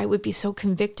 just like I would be so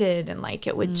convicted, and like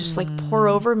it would just like pour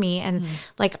over me. And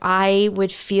like I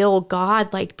would feel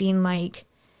God like being like,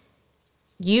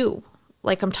 you,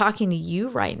 like I'm talking to you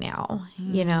right now,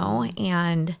 you know?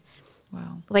 And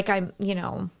Wow. like I'm, you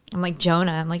know, I'm like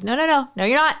Jonah. I'm like, no,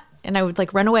 you're not. And I would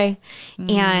like run away.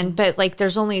 And, but like,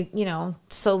 there's only, you know,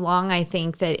 so long I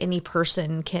think that any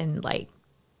person can like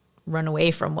run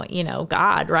away from what, you know,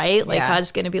 God, right? Like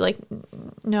God's going to be like,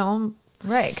 no.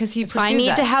 Right. Because he pursues I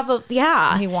need to have a,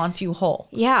 He wants you whole.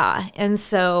 Yeah. And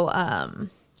so,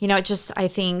 you know, it just, I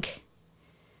think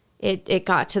it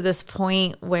got to this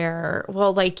point where,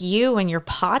 well, like you and your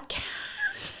podcast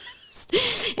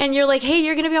and you're like, hey,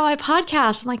 you're going to be on my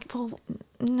podcast. I'm like, well,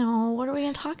 no, what are we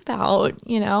going to talk about?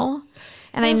 You know?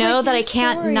 And I know like that I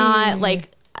can't story. Not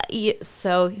like,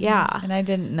 so yeah. And I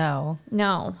didn't know.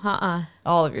 No,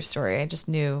 all of your story. I just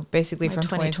knew basically my from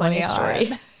 2020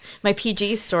 story. My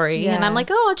PG story. Yeah. And I'm like,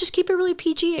 oh, I'll just keep it really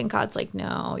PG. And God's like,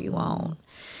 no, you won't.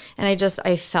 And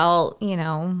I felt, you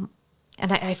know,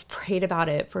 and I've prayed about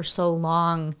it for so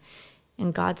long.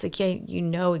 And God's like, yeah, you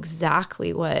know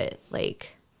exactly what,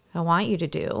 like, I want you to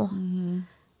do,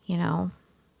 you know?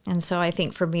 And so I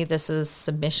think for me, this is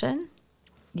submission.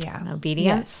 Yeah. And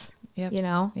obedience, you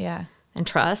know? Yeah. And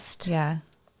trust. Yeah.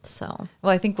 So.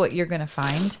 Well, I think what you're going to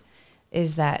find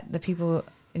is that the people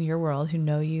in your world who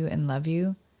know you and love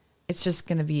you, it's just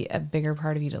going to be a bigger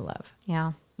part of you to love.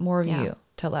 Yeah. More of you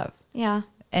to love. Yeah.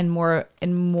 And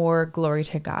more glory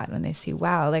to God when they see,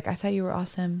 wow, like I thought you were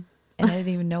awesome and I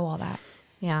didn't even know all that.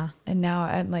 Yeah. And now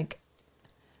I'm like,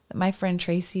 my friend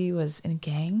Tracey was in a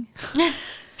gang.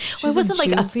 Well, I wasn't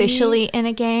like officially in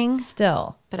a gang.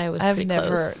 Still. But I was I've pretty never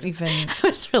close. even. I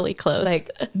was really close. Like,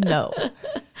 no.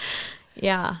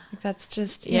 Yeah. That's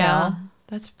just, you know,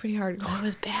 that's pretty hardcore. It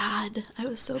was bad. I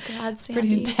was so bad, Sandy.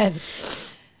 Pretty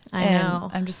intense. I know.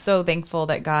 I'm just so thankful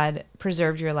that God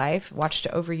preserved your life, watched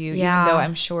over you, Yeah. even though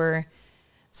I'm sure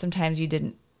sometimes you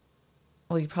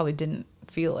probably didn't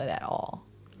feel it at all.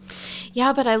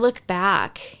 Yeah, but I look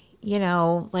back, you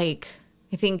know, like,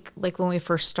 I think like when we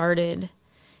first started,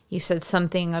 you said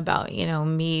something about, you know,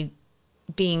 me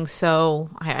being so,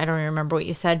 I don't remember what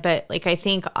you said, but like, I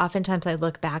think oftentimes I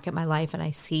look back at my life and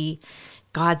I see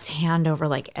God's hand over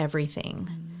like everything,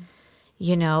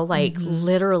 you know, like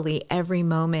literally every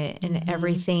moment and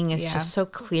everything is just so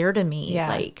clear to me,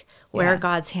 like where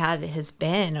God's hand has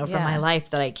been over my life,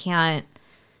 that I can't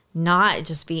not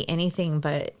just be anything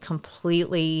but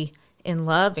completely in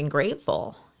love and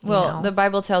grateful. Well, know? The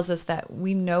Bible tells us that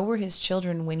we know we're his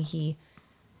children when he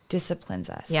disciplines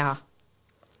us. Yeah.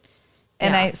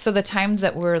 And so the times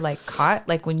that we're like caught,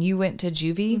 like when you went to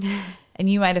juvie and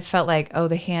you might have felt like, oh,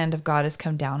 the hand of God has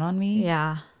come down on me.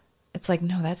 Yeah. It's like,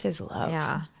 no, that's his love.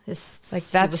 Yeah. Like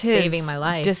that's his saving my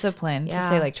life. Discipline to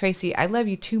say like, Tracey, I love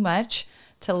you too much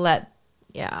to let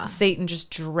Satan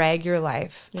just drag your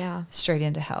life straight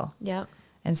into hell. Yep.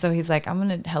 And so he's like, I'm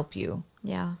going to help you.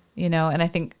 Yeah. You know, and I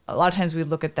think a lot of times we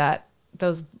look at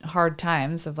those hard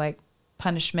times of like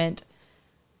punishment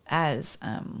as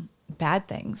bad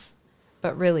things,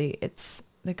 but really it's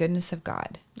the goodness of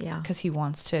God. Yeah. Because he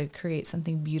wants to create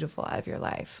something beautiful out of your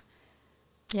life.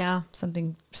 Yeah.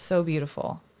 Something so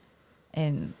beautiful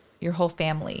in your whole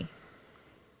family.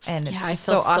 And it's I just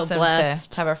feel so awesome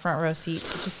blessed to have a front row seat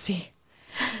to just see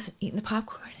eating the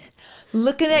popcorn.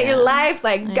 Looking at your life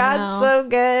like God's so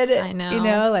good. I know. You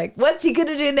know, like what's he going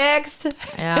to do next?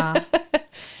 Yeah.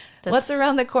 What's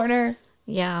around the corner?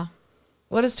 Yeah.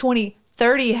 What does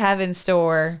 2030 have in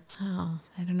store? Oh.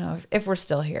 I don't know if we're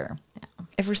still here. Yeah.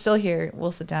 If we're still here,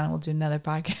 we'll sit down and we'll do another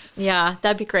podcast. Yeah,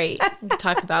 that'd be great.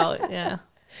 Talk about,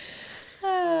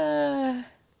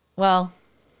 well,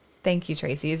 thank you,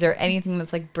 Tracey. Is there anything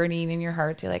that's like burning in your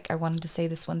heart? You're like, I wanted to say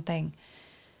this one thing.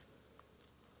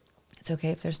 It's okay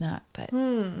if there's not, but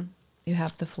you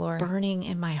have the floor. Burning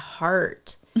in my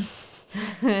heart.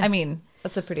 I mean,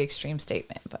 that's a pretty extreme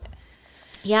statement, but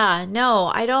yeah, no,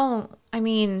 I don't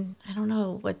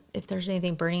know if there's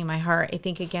anything burning in my heart. I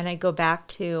think again, I go back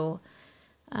to,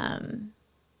 you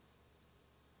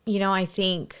know, I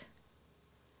think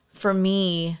for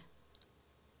me,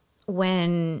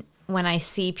 when when I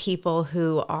see people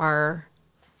who are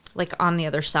like on the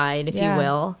other side, if you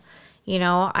will, you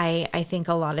know, I think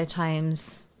a lot of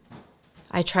times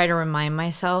I try to remind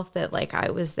myself that like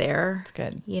I was there. That's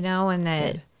good. You know, and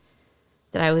that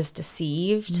I was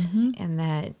deceived, and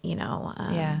that, you know,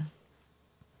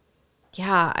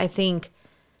 I think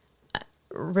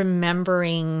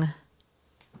remembering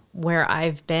where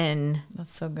I've been,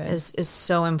 that's so good, is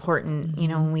so important, you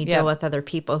know, when we deal with other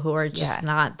people who are just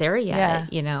not there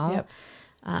yet, you know.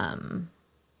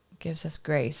 Gives us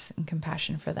grace and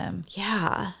compassion for them.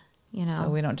 Yeah. You know, so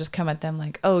we don't just come at them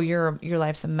like, oh, your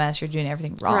life's a mess, you're doing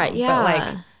everything wrong. Right, yeah. But like,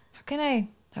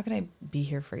 how can I be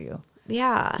here for you?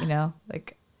 Yeah. You know,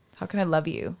 like, how can I love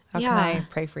you? How can I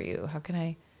pray for you? How can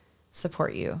I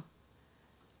support you?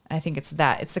 I think it's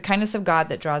the kindness of God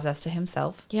that draws us to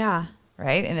himself. Yeah.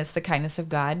 Right? And it's the kindness of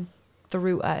God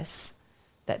through us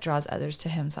that draws others to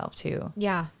himself too.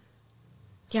 Yeah.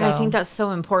 Yeah, I think that's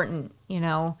so important, you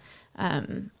know.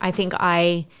 I think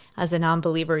I, as a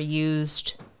non-believer,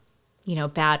 used, you know,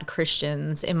 bad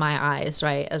Christians in my eyes,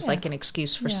 right, as like an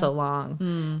excuse for so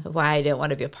long of why I didn't want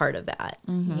to be a part of that,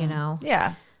 you know?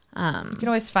 Yeah. You can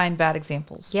always find bad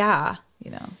examples. Yeah.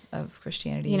 You know, of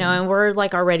Christianity. You know, and we're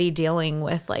like already dealing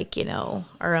with like, you know,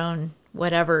 our own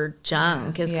whatever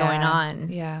junk is going on.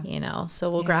 Yeah. You know,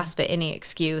 so we'll grasp at any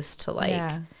excuse to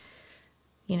like,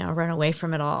 you know, run away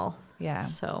from it all. Yeah.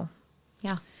 So,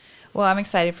 yeah. Well, I'm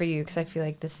excited for you because I feel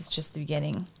like this is just the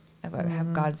beginning of how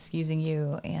God's using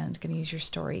you and going to use your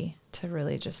story to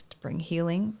really just bring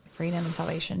healing, freedom, and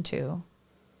salvation to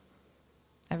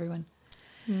everyone.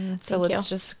 So let's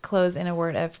just close in a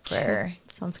word of prayer.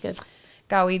 Sounds good.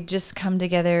 God, we just come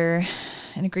together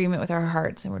in agreement with our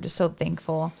hearts, and we're just so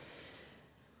thankful.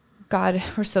 God,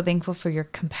 we're so thankful for your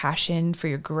compassion, for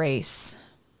your grace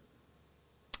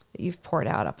that you've poured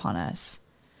out upon us.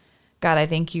 God, I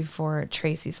thank you for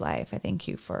Tracey's life. I thank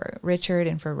you for Richard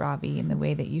and for Robbie and the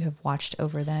way that you have watched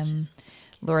over them.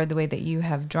 Lord, the way that you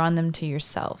have drawn them to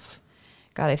yourself.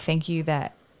 God, I thank you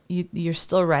that you're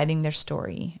still writing their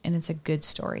story, and it's a good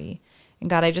story. And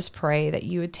God, I just pray that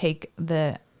you would take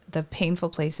the painful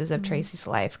places of Tracey's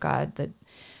life, God,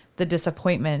 the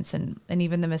disappointments and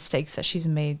even the mistakes that she's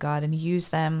made, God, and use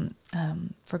them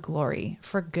for glory,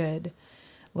 for good.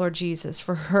 Lord Jesus,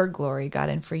 for her glory, God,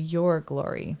 and for your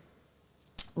glory.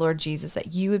 Lord Jesus,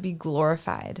 that you would be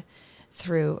glorified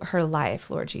through her life,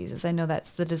 Lord Jesus. I know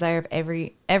that's the desire of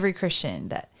every Christian,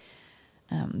 that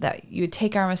you would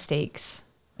take our mistakes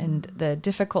and the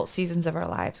difficult seasons of our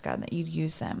lives, God, and that you'd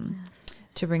use them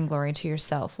to bring glory to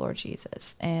yourself, Lord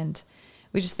Jesus. And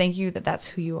we just thank you that that's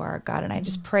who you are, God. And I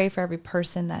just pray for every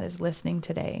person that is listening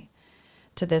today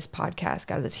to this podcast,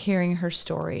 God, that's hearing her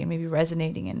story and maybe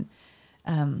resonating and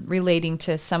relating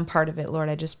to some part of it, Lord.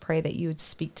 I just pray that you would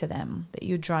speak to them, that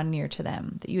you would draw near to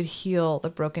them, that you would heal the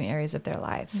broken areas of their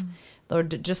life.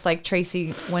 Lord, just like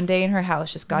Tracey one day in her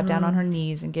house just got down on her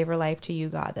knees and gave her life to you,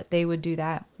 God, that they would do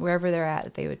that wherever they're at,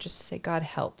 that they would just say, God,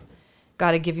 help.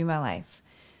 God, I give you my life.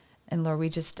 And Lord, we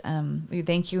just, we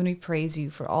thank you and we praise you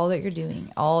for all that you're doing,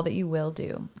 all that you will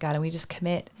do, God. And we just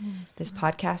commit this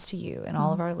podcast to you and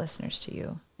all of our listeners to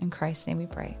you. In Christ's name we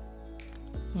pray.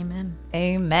 Amen.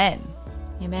 Amen.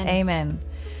 Amen. Amen.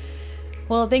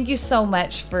 Well, thank you so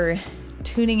much for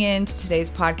tuning in to today's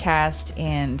podcast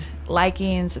and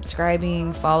liking,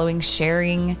 subscribing, following,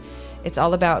 sharing. It's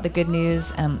all about the good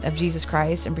news of Jesus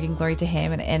Christ and bringing glory to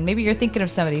him. And maybe you're thinking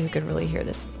of somebody who could really hear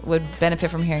this, would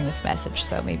benefit from hearing this message.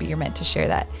 So maybe you're meant to share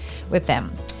that with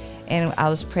them. And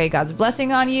I'll just pray God's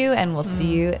blessing on you, and we'll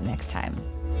see you next time.